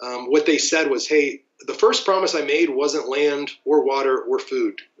 what they said was, hey, the first promise I made wasn't land or water or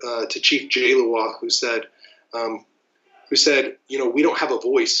food to Chief Jalua, who said, we don't have a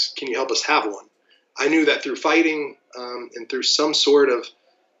voice. Can you help us have one? I knew that through fighting and through some sort of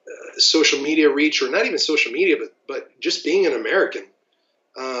social media reach, or not even social media, but just being an American,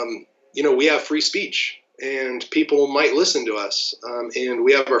 we have free speech and people might listen to us, and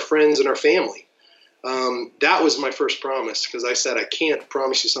we have our friends and our family. That was my first promise, because I said, I can't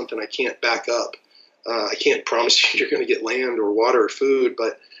promise you something I can't back up. I can't promise you you're going to get land or water or food,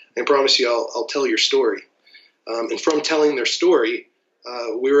 but I can promise you I'll tell your story. And from telling their story,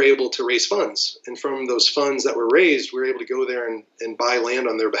 we were able to raise funds. And from those funds that were raised, we were able to go there and buy land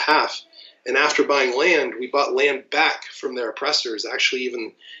on their behalf. And after buying land, we bought land back from their oppressors. Actually,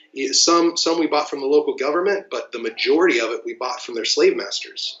 even some we bought from the local government, but the majority of it we bought from their slave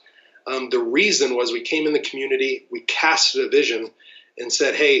masters. The reason was we came in the community, we casted a vision and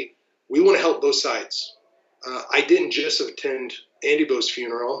said, hey, we want to help both sides. I didn't just attend Andy Bo's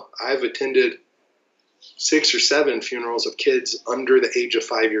funeral. I've attended 6 or 7 funerals of kids under the age of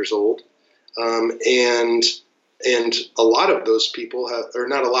 5 years old. And a lot of those people have, or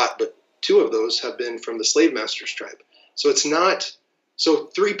not a lot, but 2 of those have been from the slave masters tribe. So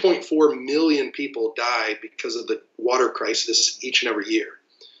 3.4 million people die because of the water crisis each and every year.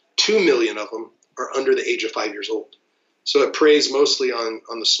 2 million of them are under the age of 5 years old. So it preys mostly on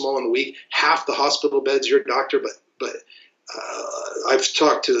the small and the weak. Half the hospital beds, you're a doctor, but I've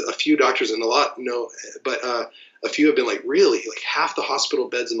talked to a few doctors, and a few have been like, really, like half the hospital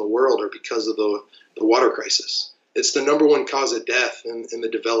beds in the world are because of the water crisis. It's the number 1 cause of death in the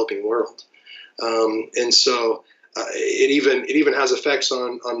developing world. And so it even has effects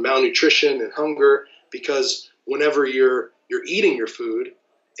on malnutrition and hunger, because whenever you're eating your food,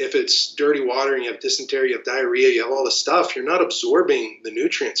 if it's dirty water and you have dysentery, you have diarrhea, you have all this stuff, you're not absorbing the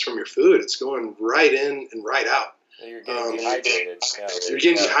nutrients from your food. It's going right in and right out. You're getting dehydrated. Yeah. You're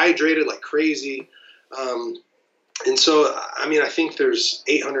getting dehydrated like crazy. And so, I think there's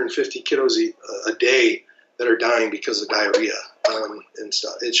 850 kiddos a day that are dying because of diarrhea and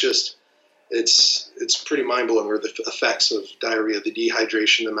stuff. It's pretty mind-blowing, where the effects of diarrhea, the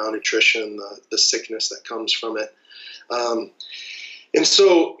dehydration, the malnutrition, the sickness that comes from it. And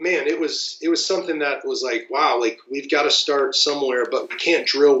so, man, it was something that was like, wow, like we've got to start somewhere, but we can't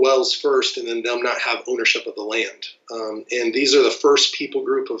drill wells first and then them not have ownership of the land. And these are the first people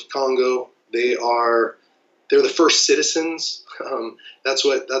group of Congo. They're the first citizens. That's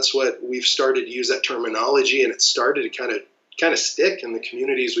what we've started to use that terminology, and it started to kind of stick in the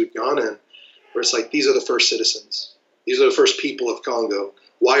communities we've gone in, where it's like, these are the first citizens. These are the first people of Congo.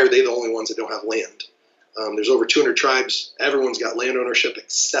 Why are they the only ones that don't have land? There's over 200 tribes. Everyone's got land ownership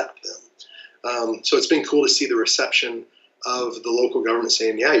except them. So it's been cool to see the reception of the local government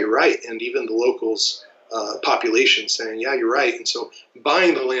saying, yeah, you're right. And even the locals' population saying, yeah, you're right. And so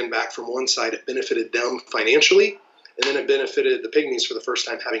buying the land back from one side, it benefited them financially, and then it benefited the Pygmies for the first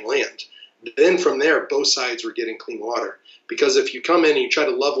time having land. Then from there, both sides were getting clean water. Because if you come in and you try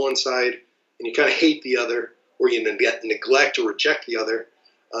to love one side and you kind of hate the other, or you neglect or reject the other,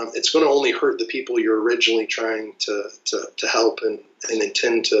 it's going to only hurt the people you're originally trying to help and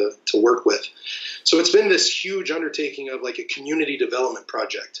intend to work with. So it's been this huge undertaking of like a community development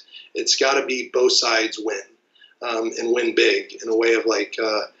project. It's got to be both sides win, and win big, in a way of like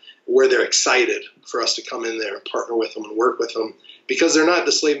where they're excited for us to come in there and partner with them and work with them, because they're not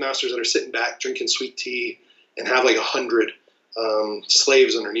the slave masters that are sitting back drinking sweet tea and have like 100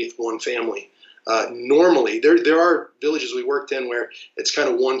 slaves underneath one family. Normally, there are villages we worked in where it's kind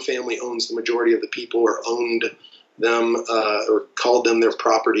of one family owns the majority of the people, or owned them, or called them their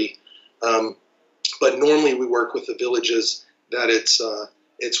property. But normally we work with the villages that it's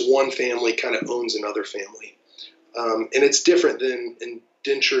one family kind of owns another family. And it's different than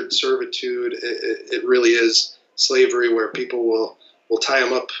indentured servitude. It really is slavery, where people will tie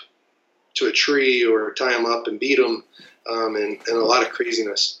them up to a tree or tie them up and beat them, and a lot of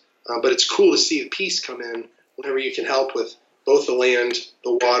craziness. But it's cool to see the peace come in whenever you can help with both the land,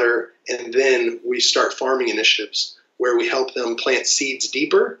 the water, and then we start farming initiatives where we help them plant seeds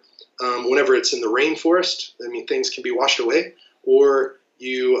deeper. Whenever it's in the rainforest, things can be washed away, or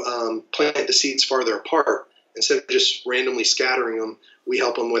you plant the seeds farther apart. Instead of just randomly scattering them, we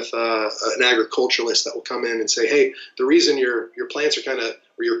help them with an agriculturalist that will come in and say, hey, the reason your plants are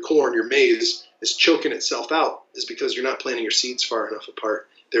or your corn, your maize is choking itself out is because you're not planting your seeds far enough apart.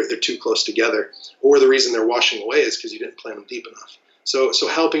 They're too close together. Or the reason they're washing away is because you didn't plant them deep enough. So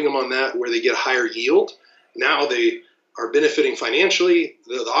helping them on that, where they get a higher yield, now they are benefiting financially.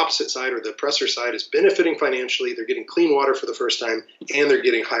 The opposite side, or the oppressor side, is benefiting financially. They're getting clean water for the first time, and they're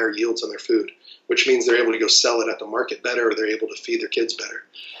getting higher yields on their food, which means they're able to go sell it at the market better, or they're able to feed their kids better.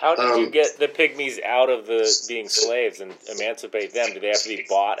 How did you get the Pygmies out of being slaves and emancipate them? Did they have to be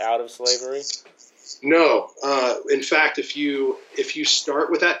bought out of slavery? No. In fact, if you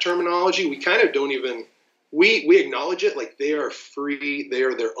start with that terminology, we kind of don't even we acknowledge it like they are free, they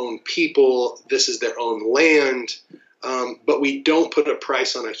are their own people, this is their own land, but we don't put a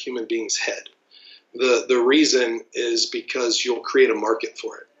price on a human being's head. The reason is because you'll create a market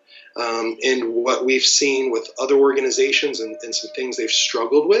for it. And what we've seen with other organizations and some things they've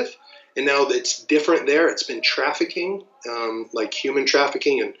struggled with, and now it's different there. It's been trafficking, like human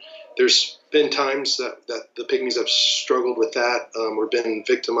trafficking, and there's been times that the pygmies have struggled with that or been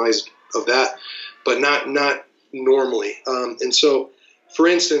victimized of that, but not normally. And so, for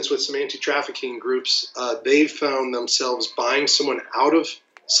instance, with some anti-trafficking groups, they've found themselves buying someone out of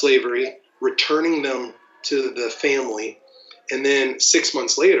slavery, returning them to the family, and then 6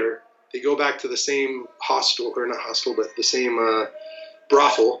 months later, they go back to the same hostel, or not hostel, but the same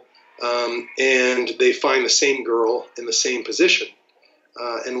brothel, and they find the same girl in the same position.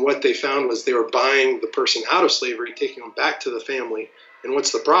 And what they found was they were buying the person out of slavery, taking them back to the family. And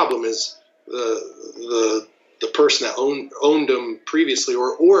what's the problem is the person that owned them previously,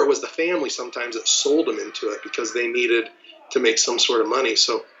 or it was the family sometimes that sold them into it because they needed to make some sort of money.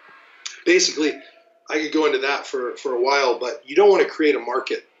 So basically, I could go into that for a while, but you don't want to create a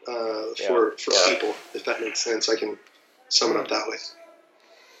market for people, if that makes sense. I can sum it up that way.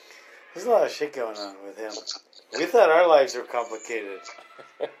 There's a lot of shit going on with him. We thought our lives were complicated.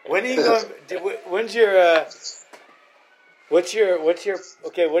 When are you going? When's your? What's your?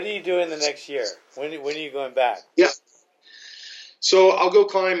 Okay, what are you doing the next year? When are you going back? Yeah. So I'll go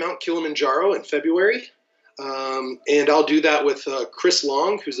climb Mount Kilimanjaro in February, and I'll do that with Chris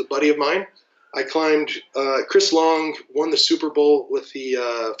Long, who's a buddy of mine. I climbed. Chris Long won the Super Bowl with the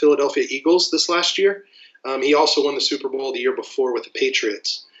Philadelphia Eagles this last year. He also won the Super Bowl the year before with the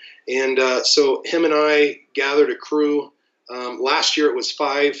Patriots. And so him and I gathered a crew. Last year it was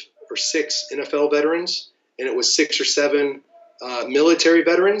 5 or 6 NFL veterans, and it was 6 or 7 military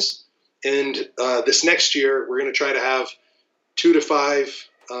veterans. And this next year we're going to try to have 2 to 5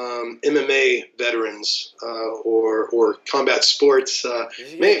 MMA veterans or combat sports.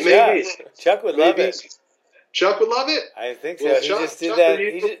 Maybe Chuck would love it. Chuck would love it. I think so. Well, he Chuck, just did Chuck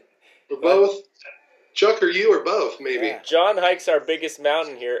that. Or both. Chuck or you or both, maybe. Yeah. John hikes our biggest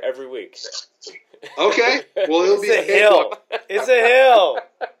mountain here every week. Okay. Well, it'll be a hill. It's a hill.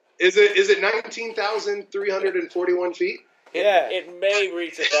 Is it 19,341 feet? Yeah. It may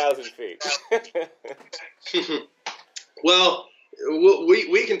reach 1,000 feet. Well,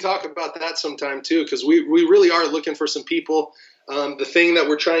 we can talk about that sometime too, because we really are looking for some people. The thing that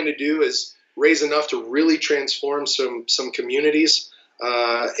we're trying to do is raise enough to really transform some communities.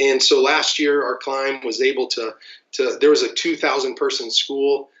 And so last year our climb was able to there was a 2,000 person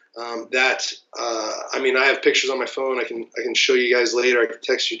school that I have pictures on my phone. I can show you guys later. I can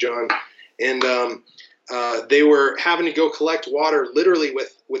text you, John. And they were having to go collect water literally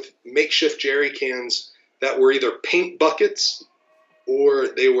with makeshift jerry cans that were either paint buckets or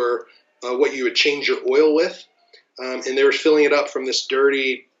they were what you would change your oil with. And they were filling it up from this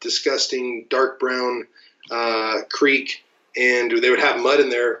dirty, disgusting, dark brown creek. And they would have mud in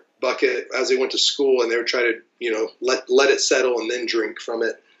their bucket as they went to school, and they would try to, let it settle and then drink from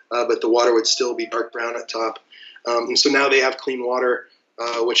it. But the water would still be dark brown at top. And so now they have clean water,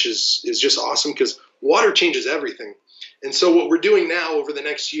 which is just awesome because water changes everything. And so what we're doing now over the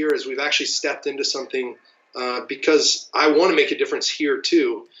next year is we've actually stepped into something because I want to make a difference here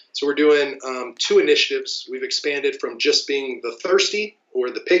too. So we're doing 2 initiatives. We've expanded from just being the thirsty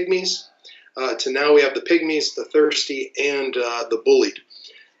or the pygmies to now we have the pygmies, the thirsty, and the bullied.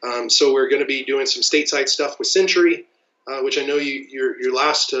 So we're going to be doing some stateside stuff with Century, which I know your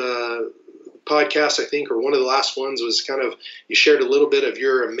last podcast, I think, or one of the last ones was kind of, you shared a little bit of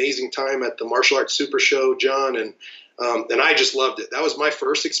your amazing time at the Martial Arts Super Show, John, and I just loved it. That was my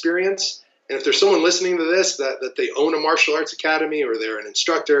first experience. And if there's someone listening to this that they own a martial arts academy or they're an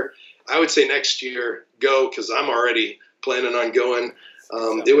instructor, I would say next year go, because I'm already planning on going.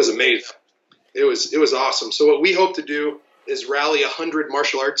 It was amazing. It was awesome. So what we hope to do is rally 100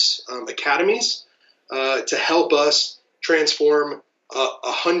 martial arts academies to help us transform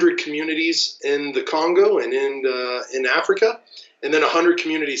 100 communities in the Congo and in Africa, and then 100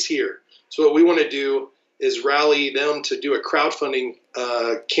 communities here. So what we want to do is rally them to do a crowdfunding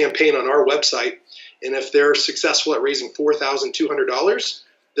campaign on our website, and if they're successful at raising $4,200,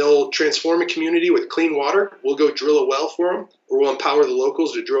 they'll transform a community with clean water. We'll go drill a well for them, or we'll empower the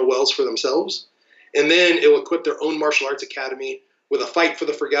locals to drill wells for themselves. And then it will equip their own martial arts academy with a Fight for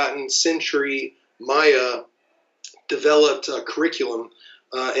the Forgotten, Century, Maya developed curriculum.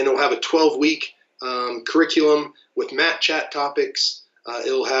 And it'll have a 12-week curriculum with mat chat topics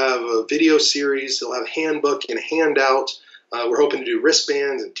It'll have a video series. It'll have a handbook and a handout. We're hoping to do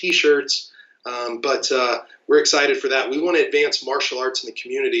wristbands and T-shirts, but we're excited for that. We want to advance martial arts in the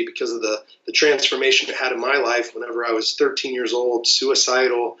community because of the transformation it had in my life whenever I was 13 years old,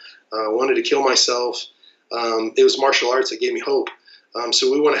 suicidal, wanted to kill myself. It was martial arts that gave me hope.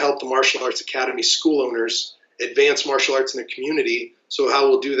 So we want to help the Martial Arts Academy school owners advance martial arts in the community. So how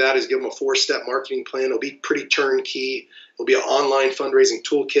we'll do that is give them a 4-step marketing plan. It'll be pretty turnkey. It'll be an online fundraising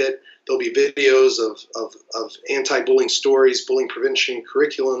toolkit. There'll be videos of anti-bullying stories, bullying prevention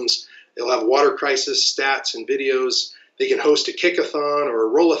curriculums. They'll have water crisis stats and videos. They can host a kickathon or a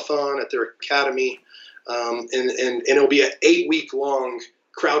rollathon at their academy. And it'll be an 8-week-long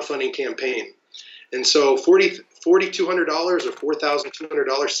crowdfunding campaign. And so $4,200 or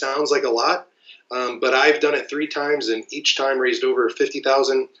 $4,200 sounds like a lot, but I've done it 3 times and each time raised over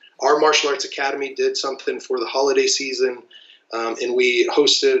 $50,000. Our Martial Arts Academy did something for the holiday season, and we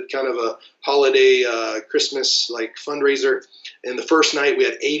hosted kind of a holiday Christmas like fundraiser. And the first night we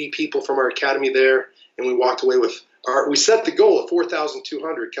had 80 people from our academy there, and we walked away with we set the goal of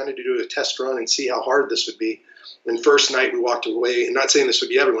 4,200, kind of to do a test run and see how hard this would be. And first night we walked away, and not saying this would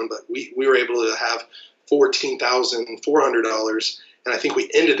be everyone, but we were able to have $14,400, and I think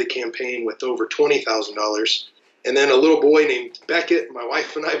we ended the campaign with over $20,000. And then a little boy named Beckett, my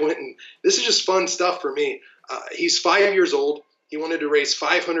wife and I went, and this is just fun stuff for me. He's 5 years old. He wanted to raise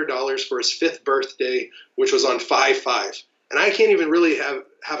 $500 for his 5th birthday, which was on 5/5. And I can't even really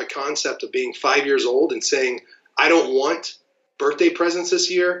have a concept of being 5 years old and saying, I don't want birthday presents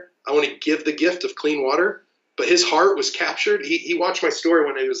this year. I want to give the gift of clean water. But his heart was captured. He watched my story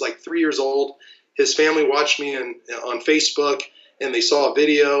when he was like 3 years old. His family watched me on Facebook, and they saw a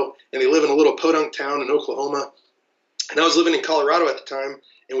video, and they live in a little podunk town in Oklahoma. And I was living in Colorado at the time,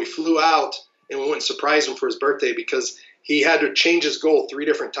 and we flew out, and we went and surprised him for his birthday because he had to change his goal 3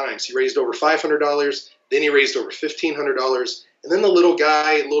 different times. He raised over $500, then he raised over $1,500, and then the little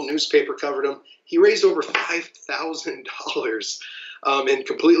guy, a little newspaper covered him. He raised over $5,000 and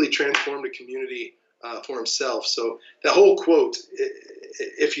completely transformed a community for himself. So that whole quote,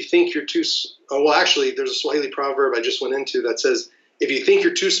 if you think you're too, well, actually, there's a Swahili proverb I just went into that says, if you think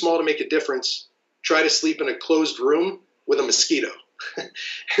you're too small to make a difference, try to sleep in a closed room with a mosquito.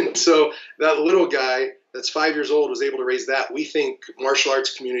 And so that little guy that's 5 years old was able to raise that. We think martial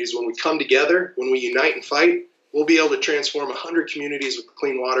arts communities, when we come together, when we unite and fight, we'll be able to transform 100 communities with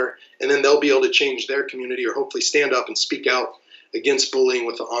clean water, and then they'll be able to change their community or hopefully stand up and speak out against bullying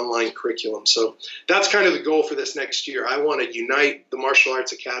with the online curriculum. So that's kind of the goal for this next year. I want to unite the martial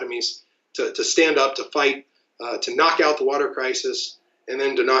arts academies to stand up, to fight, to knock out the water crisis, and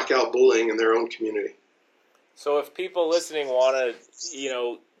then to knock out bullying in their own community. So if people listening want to,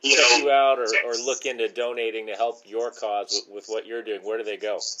 check you out or look into donating to help your cause with what you're doing, where do they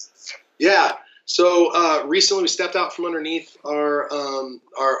go? Yeah. So recently we stepped out from underneath our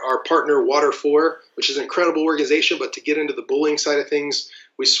partner Water4, which is an incredible organization. But to get into the bullying side of things,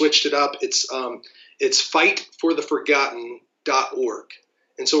 we switched it up. It's fightfortheforgotten.org.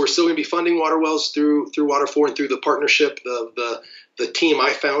 And so we're still going to be funding water wells through Water4 and through the partnership, the team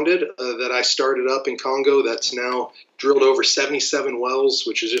I founded that I started up in Congo that's now drilled over 77 wells,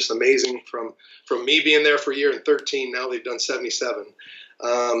 which is just amazing. From me being there for a year and 13, now they've done 77.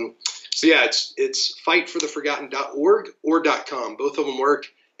 So yeah, it's fightfortheforgotten.org or .com. Both of them work,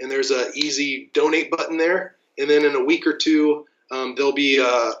 and there's an easy donate button there. And then in a week or two, there'll be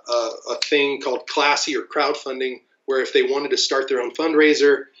a thing called Classy or crowdfunding, where if they wanted to start their own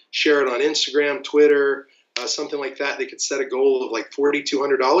fundraiser, share it on Instagram, Twitter, something like that, they could set a goal of like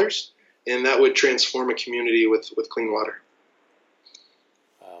 $4,200, and that would transform a community with clean water.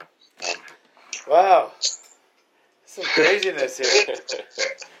 Wow. Some craziness here.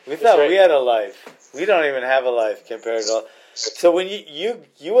 We thought we had a life. We don't even have a life compared to all. So when you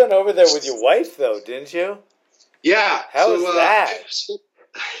went over there with your wife, though, didn't you? Yeah. How was that?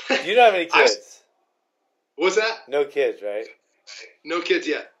 You don't have any kids. What was that? No kids, right? No kids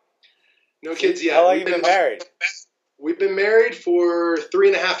yet. No kids yet. How long have you been married? We've been married for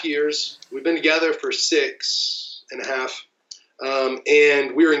 3.5 years. We've been together for 6.5.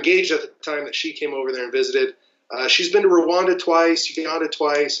 And we were engaged at the time that she came over there and visited. She's been to Rwanda twice, Uganda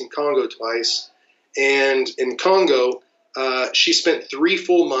twice, and Congo twice. And in Congo, she spent 3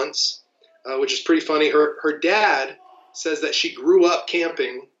 full months, which is pretty funny. Her dad says that she grew up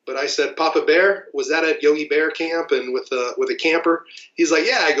camping, but I said, Papa Bear, was that at Yogi Bear camp and with a camper? He's like,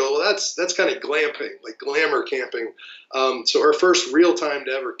 yeah. I go, well, that's kind of glamping, like glamour camping. So her first real time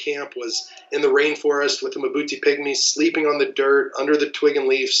to ever camp was in the rainforest with the Mabuti pygmies, sleeping on the dirt under the twig and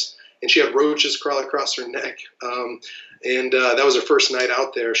leaves. And she had roaches crawl across her neck. And that was her first night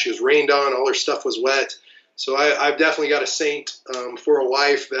out there. She was rained on. All her stuff was wet. So I've definitely got a saint for a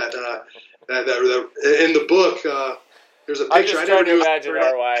wife that in the book, there's a picture. I'm just trying to imagine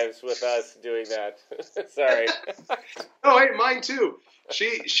our wives with us doing that. Sorry. Oh, hey, mine too.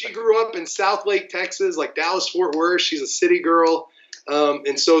 She grew up in South Lake, Texas, like Dallas, Fort Worth. She's a city girl.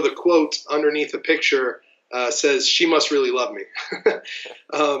 And so the quote underneath the picture says, "She must really love me."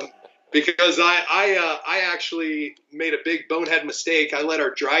 Because I actually made a big bonehead mistake. I let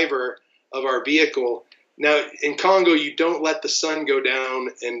our driver of our vehicle. Now in Congo, you don't let the sun go down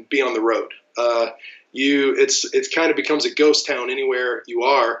and be on the road. It's kind of becomes a ghost town anywhere you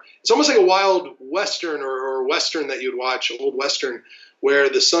are. It's almost like a wild western or western that you'd watch, an old western, where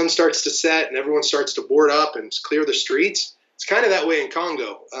the sun starts to set and everyone starts to board up and clear the streets. It's kind of that way in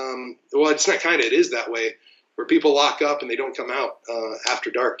Congo. Well, it's not kind of, it is that way, where people lock up and they don't come out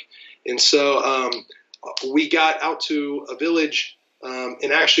after dark. And so we got out to a village,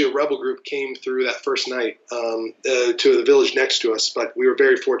 and actually a rebel group came through that first night to the village next to us. But we were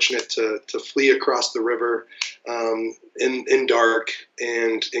very fortunate to flee across the river in dark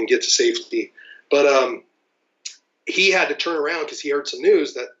and get to safety. But he had to turn around because he heard some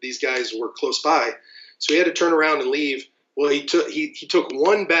news that these guys were close by. So he had to turn around and leave. Well, he took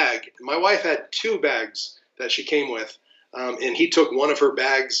one bag. My wife had 2 bags that she came with, and he took one of her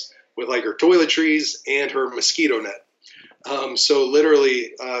bags with like her toiletries and her mosquito net. So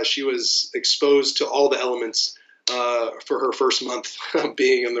literally, she was exposed to all the elements for her first month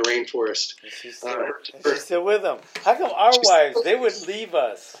being in the rainforest. She's still with them. How come our wives, they would leave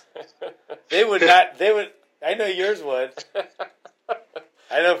us? They would not. They would. I know yours would.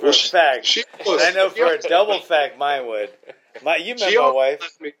 I know for a fact. I know for a double fact mine would. You met my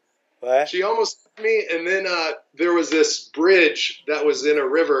wife. What? She almost left me, and then there was this bridge that was in a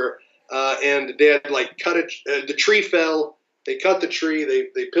river, and they had like cut it. The tree fell. They cut the tree.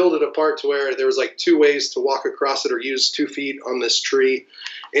 They peeled it apart to where there was like 2 ways to walk across it or use 2 feet on this tree.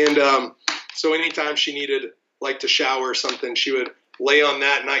 And so anytime she needed like to shower or something, she would lay on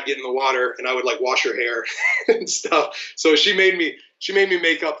that, not get in the water, and I would like wash her hair and stuff. So she made me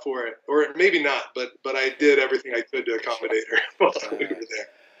make up for it, or maybe not, but I did everything I could to accommodate her while we were there.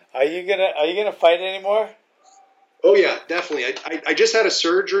 Are you gonna fight anymore? Oh yeah, definitely. I just had a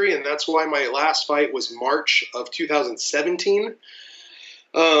surgery, and that's why my last fight was March of 2017.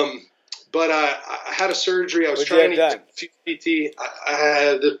 But I had a surgery. I was trying to get PT. I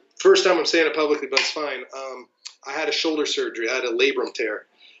had the first time I'm saying it publicly, but it's fine. I had a shoulder surgery. I had a labrum tear,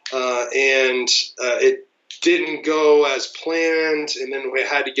 and it didn't go as planned. And then we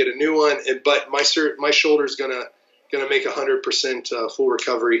had to get a new one. But my shoulder's gonna make 100% full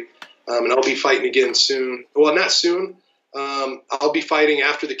recovery. And I'll be fighting again soon. Well, not soon. I'll be fighting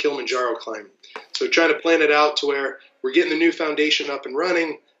after the Kilimanjaro climb. So trying to plan it out to where we're getting the new foundation up and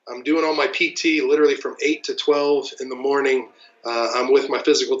running. I'm doing all my PT literally from 8 to 12 in the morning. I'm with my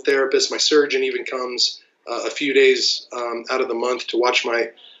physical therapist. My surgeon even comes a few days out of the month to watch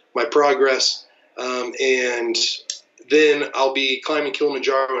my progress. And then I'll be climbing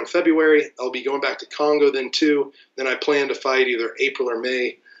Kilimanjaro in February. I'll be going back to Congo then too. Then I plan to fight either April or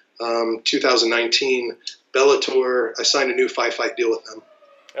May 2019. Bellator, I signed a new 5-fight deal with them.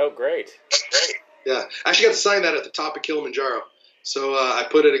 Oh, great. Yeah. I actually got to sign that at the top of Kilimanjaro. So I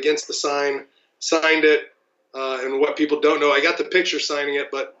put it against the sign, signed it, and what people don't know, I got the picture signing it,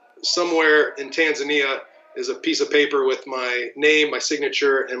 but somewhere in Tanzania is a piece of paper with my name, my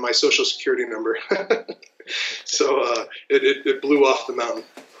signature, and my social security number. So it blew off the mountain.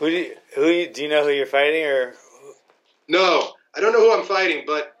 Do you know who you're fighting, or? No, I don't know who I'm fighting,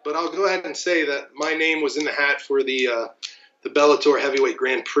 but I'll go ahead and say that my name was in the hat for the Bellator Heavyweight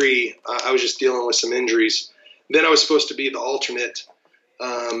Grand Prix. I was just dealing with some injuries. Then I was supposed to be the alternate,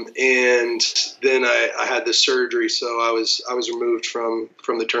 and then I had this surgery, so I was removed from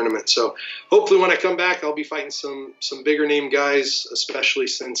the tournament. So hopefully when I come back, I'll be fighting some bigger name guys, especially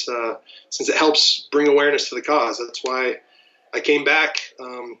since it helps bring awareness to the cause. That's why I came back.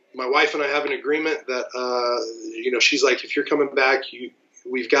 My wife and I have an agreement that she's like, if you're coming back,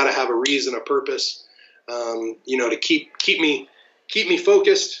 we've got to have a reason, a purpose, to keep me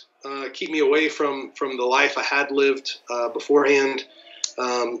focused. Keep me away from the life I had lived beforehand.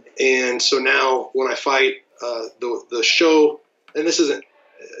 And so now when I fight, the show, and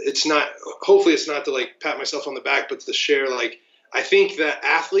hopefully it's not to like pat myself on the back, but to share, like, I think that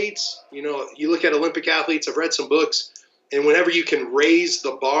athletes, you look at Olympic athletes, I've read some books, and whenever you can raise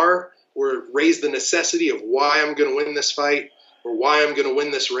the bar or raise the necessity of why I'm going to win this fight or why I'm going to win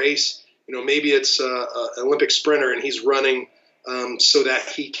this race, maybe it's an Olympic sprinter and he's running so that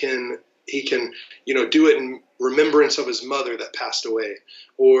he can do it in remembrance of his mother that passed away,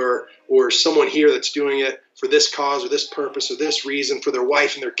 or someone here that's doing it for this cause or this purpose or this reason for their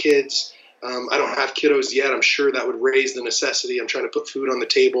wife and their kids. I don't have kiddos yet. I'm sure that would raise the necessity. I'm trying to put food on the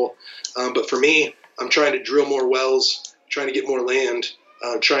table. But for me, I'm trying to drill more wells, trying to get more land,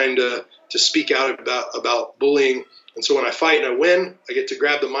 trying to speak out about bullying. And so when I fight and I win, I get to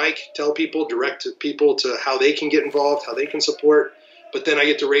grab the mic, tell people, direct people to how they can get involved, how they can support. But then I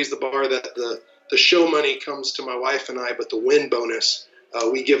get to raise the bar that the show money comes to my wife and I, but the win bonus,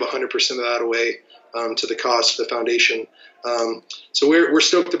 we give 100% of that away to the cause, to the foundation. So we're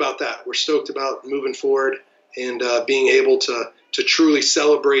stoked about that. We're stoked about moving forward and being able to truly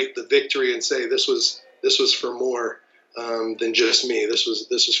celebrate the victory and say this was for more than just me. This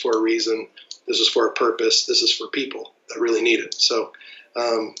was for a reason. This is for a purpose. This is for people that really need it. So,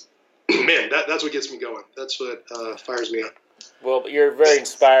 man, that's what gets me going. That's what fires me up. Well, you're very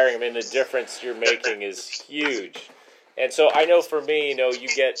inspiring. I mean, the difference you're making is huge. And so I know for me,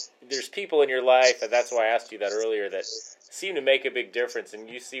 there's people in your life, and that's why I asked you that earlier, that seem to make a big difference. And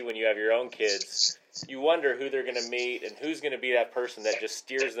you see when you have your own kids, you wonder who they're going to meet and who's going to be that person that just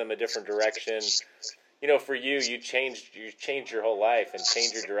steers them a different direction. For you changed your whole life and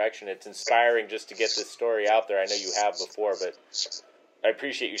changed your direction. It's inspiring just to get this story out there. I know you have before, but I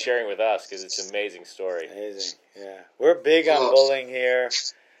appreciate you sharing with us because it's an amazing story. Amazing, yeah. We're big on bullying here.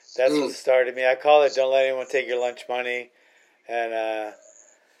 That's what started me. I call it "Don't let anyone take your lunch money," and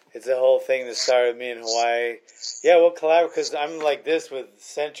it's a whole thing that started me in Hawaii. Yeah, we'll collaborate because I'm like this with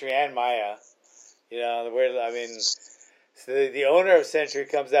Century and Maya. So the owner of Century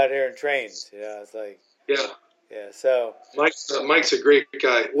comes out here and trains. It's like. Yeah. So Mike's a great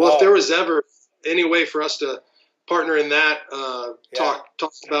guy. Well, if there was ever any way for us to partner in that, talk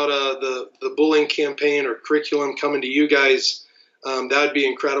about the bullying campaign or curriculum coming to you guys, that would be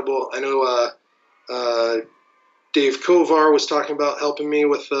incredible. I know Dave Kovar was talking about helping me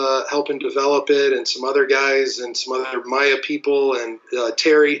with helping develop it, and some other guys and some other Maya people, and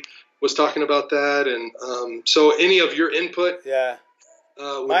Terry was talking about that, and so any of your input. Yeah.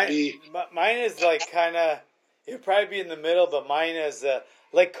 Mine is like kind of, it'd probably be in the middle, but mine is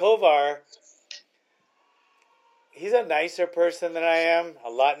like Kovar. He's a nicer person than I am, a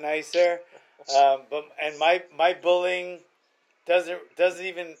lot nicer. But my bullying doesn't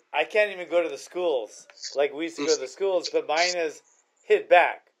even, I can't even go to the schools like we used to go to the schools, but mine is hit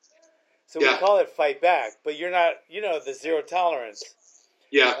back. So we call it fight back, but you're not, the zero tolerance.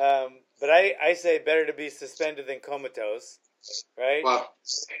 Yeah. But I say better to be suspended than comatose. Right? Wow.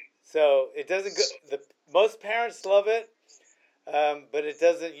 So it doesn't go, most parents love it, but it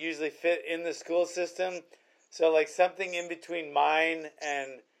doesn't usually fit in the school system. So like something in between mine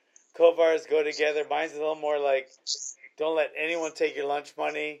and Kovar's go together. Mine's a little more like, don't let anyone take your lunch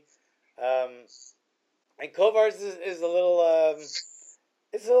money. And Kovar's is a little,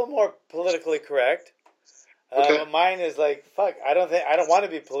 it's a little more politically correct. But mine is like, fuck, I don't want to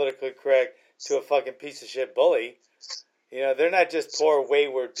be politically correct to a fucking piece of shit bully. They're not just poor,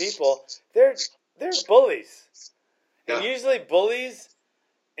 wayward people. They're bullies. Yeah. And usually bullies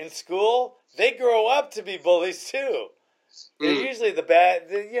in school, they grow up to be bullies too. They're usually the bad,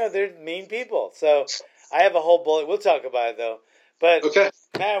 they're mean people. So I have a whole bully. We'll talk about it though. But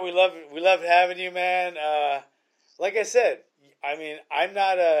man, we love having you, man. Like I said, I mean, I'm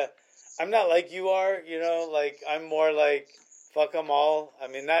not like you are, like I'm more like fuck them all. I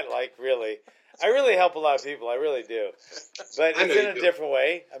mean, not like really. I really help a lot of people. I really do. But it's in a different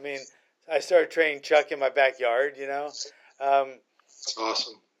way. I mean, I started training Chuck in my backyard, That's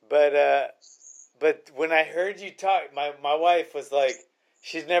awesome. But when I heard you talk, my wife was like,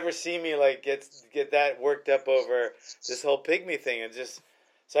 she's never seen me like get that worked up over this whole pygmy thing. And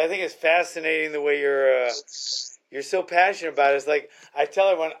so I think it's fascinating the way you're so passionate about it. It's like, I tell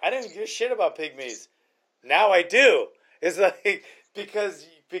everyone, I didn't give a shit about pygmies. Now I do. It's like, because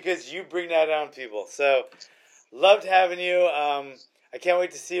you bring that on people. So, loved having you. I can't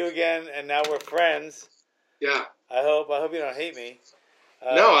wait to see you again. And now we're friends. Yeah. I hope you don't hate me.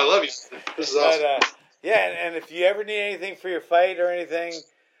 No, I love you. This is awesome. And if you ever need anything for your fight or anything,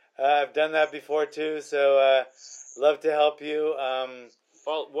 I've done that before too. So, love to help you.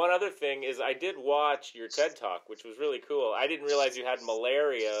 Well, one other thing is I did watch your TED Talk, which was really cool. I didn't realize you had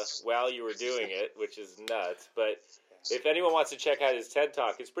malaria while you were doing it, which is nuts. But if anyone wants to check out his TED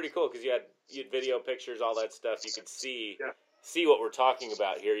Talk, it's pretty cool because you had video, pictures, all that stuff. You could see what we're talking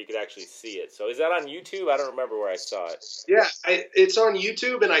about here. You could actually see it. So is that on YouTube? I don't remember where I saw it. Yeah, it's on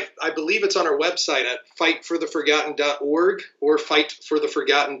YouTube, and I believe it's on our website at fightfortheforgotten.org or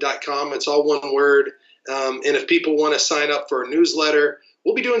fightfortheforgotten.com. It's all one word. And if people want to sign up for a newsletter,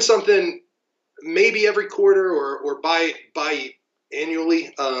 we'll be doing something maybe every quarter or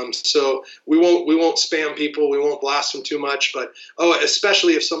annually. So we won't spam people. We won't blast them too much. But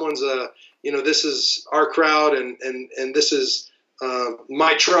especially if someone's this is our crowd and this is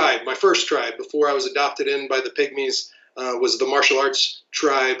my tribe, my first tribe before I was adopted in by the Pygmies was the martial arts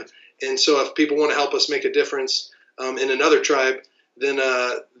tribe. And so if people want to help us make a difference in another tribe,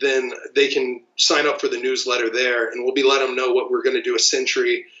 then they can sign up for the newsletter there, and we'll be letting them know what we're going to do a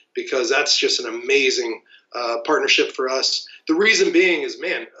century, because that's just an amazing partnership for us. The reason being is,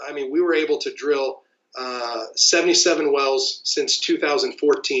 man, I mean, we were able to drill 77 wells since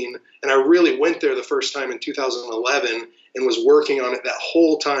 2014, and I really went there the first time in 2011 and was working on it that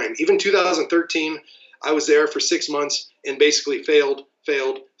whole time. Even 2013, I was there for 6 months and basically failed.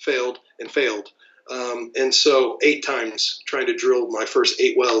 And so 8 times trying to drill my first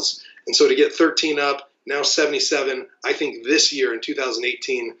 8 wells. And so to get 13 up, now 77, I think this year in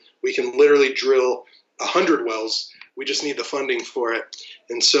 2018, we can literally drill 100 wells. We just need the funding for it.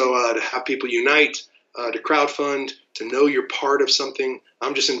 And so to have people unite, to crowdfund, to know you're part of something,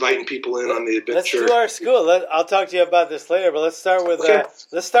 I'm just inviting people in on the adventure. Let's do our school. I'll talk to you about this later, but let's start with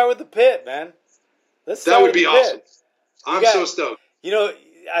the pit, man. That would be awesome. I'm so stoked. You know,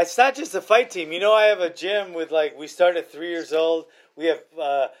 it's not just a fight team. You know, I have a gym with we start at 3 years old. We have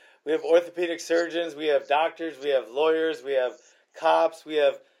orthopedic surgeons, we have doctors, we have lawyers, we have cops, we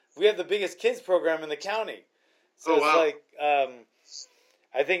have the biggest kids program in the county. So I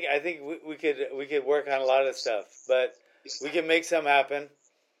think we could work on a lot of stuff, but we can make something happen.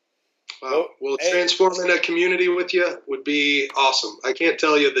 Wow. Well, transforming a community with you would be awesome. I can't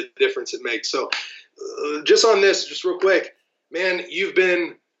tell you the difference it makes. So just on this, just real quick, man, you've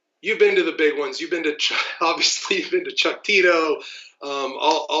been to the big ones. You've been to Chuck Tito,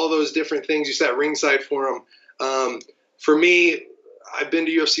 all those different things. You sat ringside for them. For me, I've been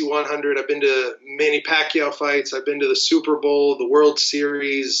to UFC 100. I've been to Manny Pacquiao fights. I've been to the Super Bowl, the World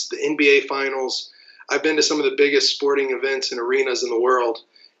Series, the NBA Finals. I've been to some of the biggest sporting events and arenas in the world.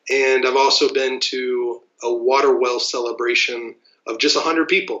 And I've also been to a water well celebration of just 100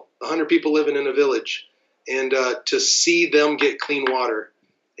 people living in a village. And to see them get clean water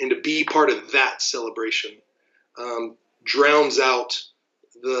and to be part of that celebration drowns out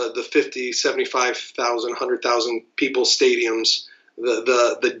the 50, 75,000, 100,000 people stadiums,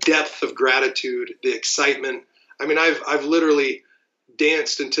 the depth of gratitude, the excitement. I mean, I've literally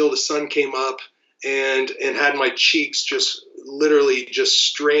danced until the sun came up and had my cheeks just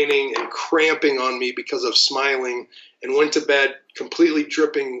straining and cramping on me because of smiling, and went to bed completely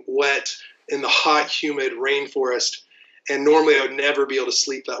dripping wet in the hot, humid rainforest. And normally I would never be able to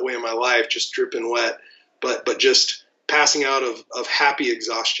sleep that way in my life, just dripping wet, but just passing out of happy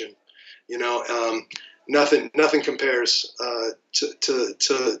exhaustion. You know, nothing compares to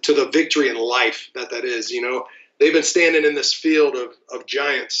the victory in life that is. You know, they've been standing in this field of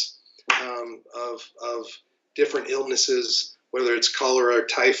giants, of different illnesses, whether it's cholera or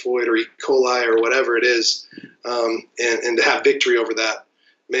typhoid or E. coli or whatever it is, and to have victory over that.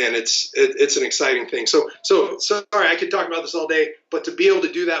 Man, it's an exciting thing. So sorry, I could talk about this all day, but to be able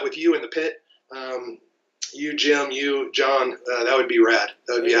to do that with you in the pit, you, Jim, you, John, that would be rad.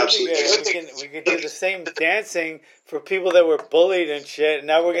 That would be absolutely amazing. We could do the same dancing for people that were bullied and shit. And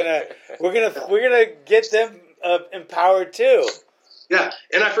now we're gonna get them empowered too. Yeah,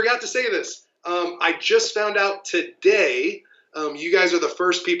 and I forgot to say this. I just found out today. You guys are the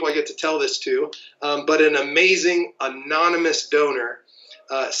first people I get to tell this to, but an amazing anonymous donor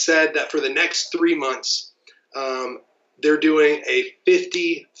said that for the next 3 months, they're doing a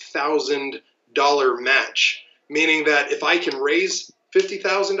 $50,000 match, meaning that if I can raise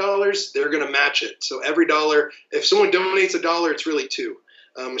 $50,000, they're going to match it. So every dollar, if someone donates $1, it's really $2.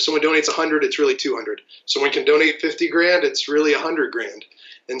 If someone donates 100, it's really 200. Someone can donate 50 grand, it's really 100 grand.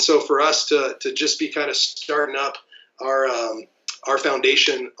 And so for us to just be kind of starting up our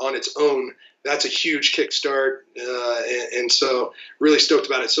foundation on its own, that's a huge kickstart, and so really stoked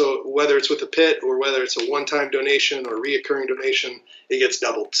about it. So whether it's with the pit or whether it's a one-time donation or reoccurring donation, it gets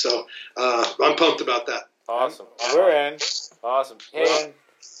doubled. So I'm pumped about that. Awesome. We're in. Awesome.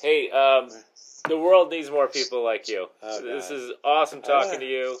 Hey, the world needs more people like you. This is awesome talking to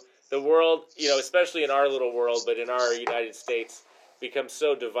you. The world, especially in our little world, but in our United States, becomes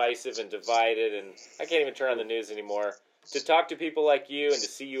so divisive and divided, and I can't even turn on the news anymore. To talk to people like you and to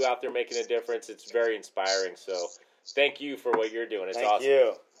see you out there making a difference, it's very inspiring. So thank you for what you're doing. It's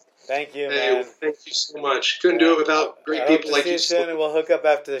awesome. Thank you, man. Man. Thank you so much. Couldn't do it without great people like you. See you soon, and we'll hook up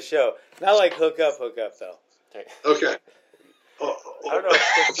after the show. Not like hook up though. Okay. I don't know.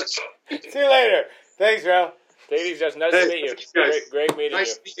 See you later. Thanks, bro. Take it easy, Justin. Nice to meet you. Great meeting you.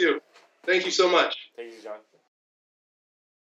 Nice to meet you. Thank you so much. Thank you, John.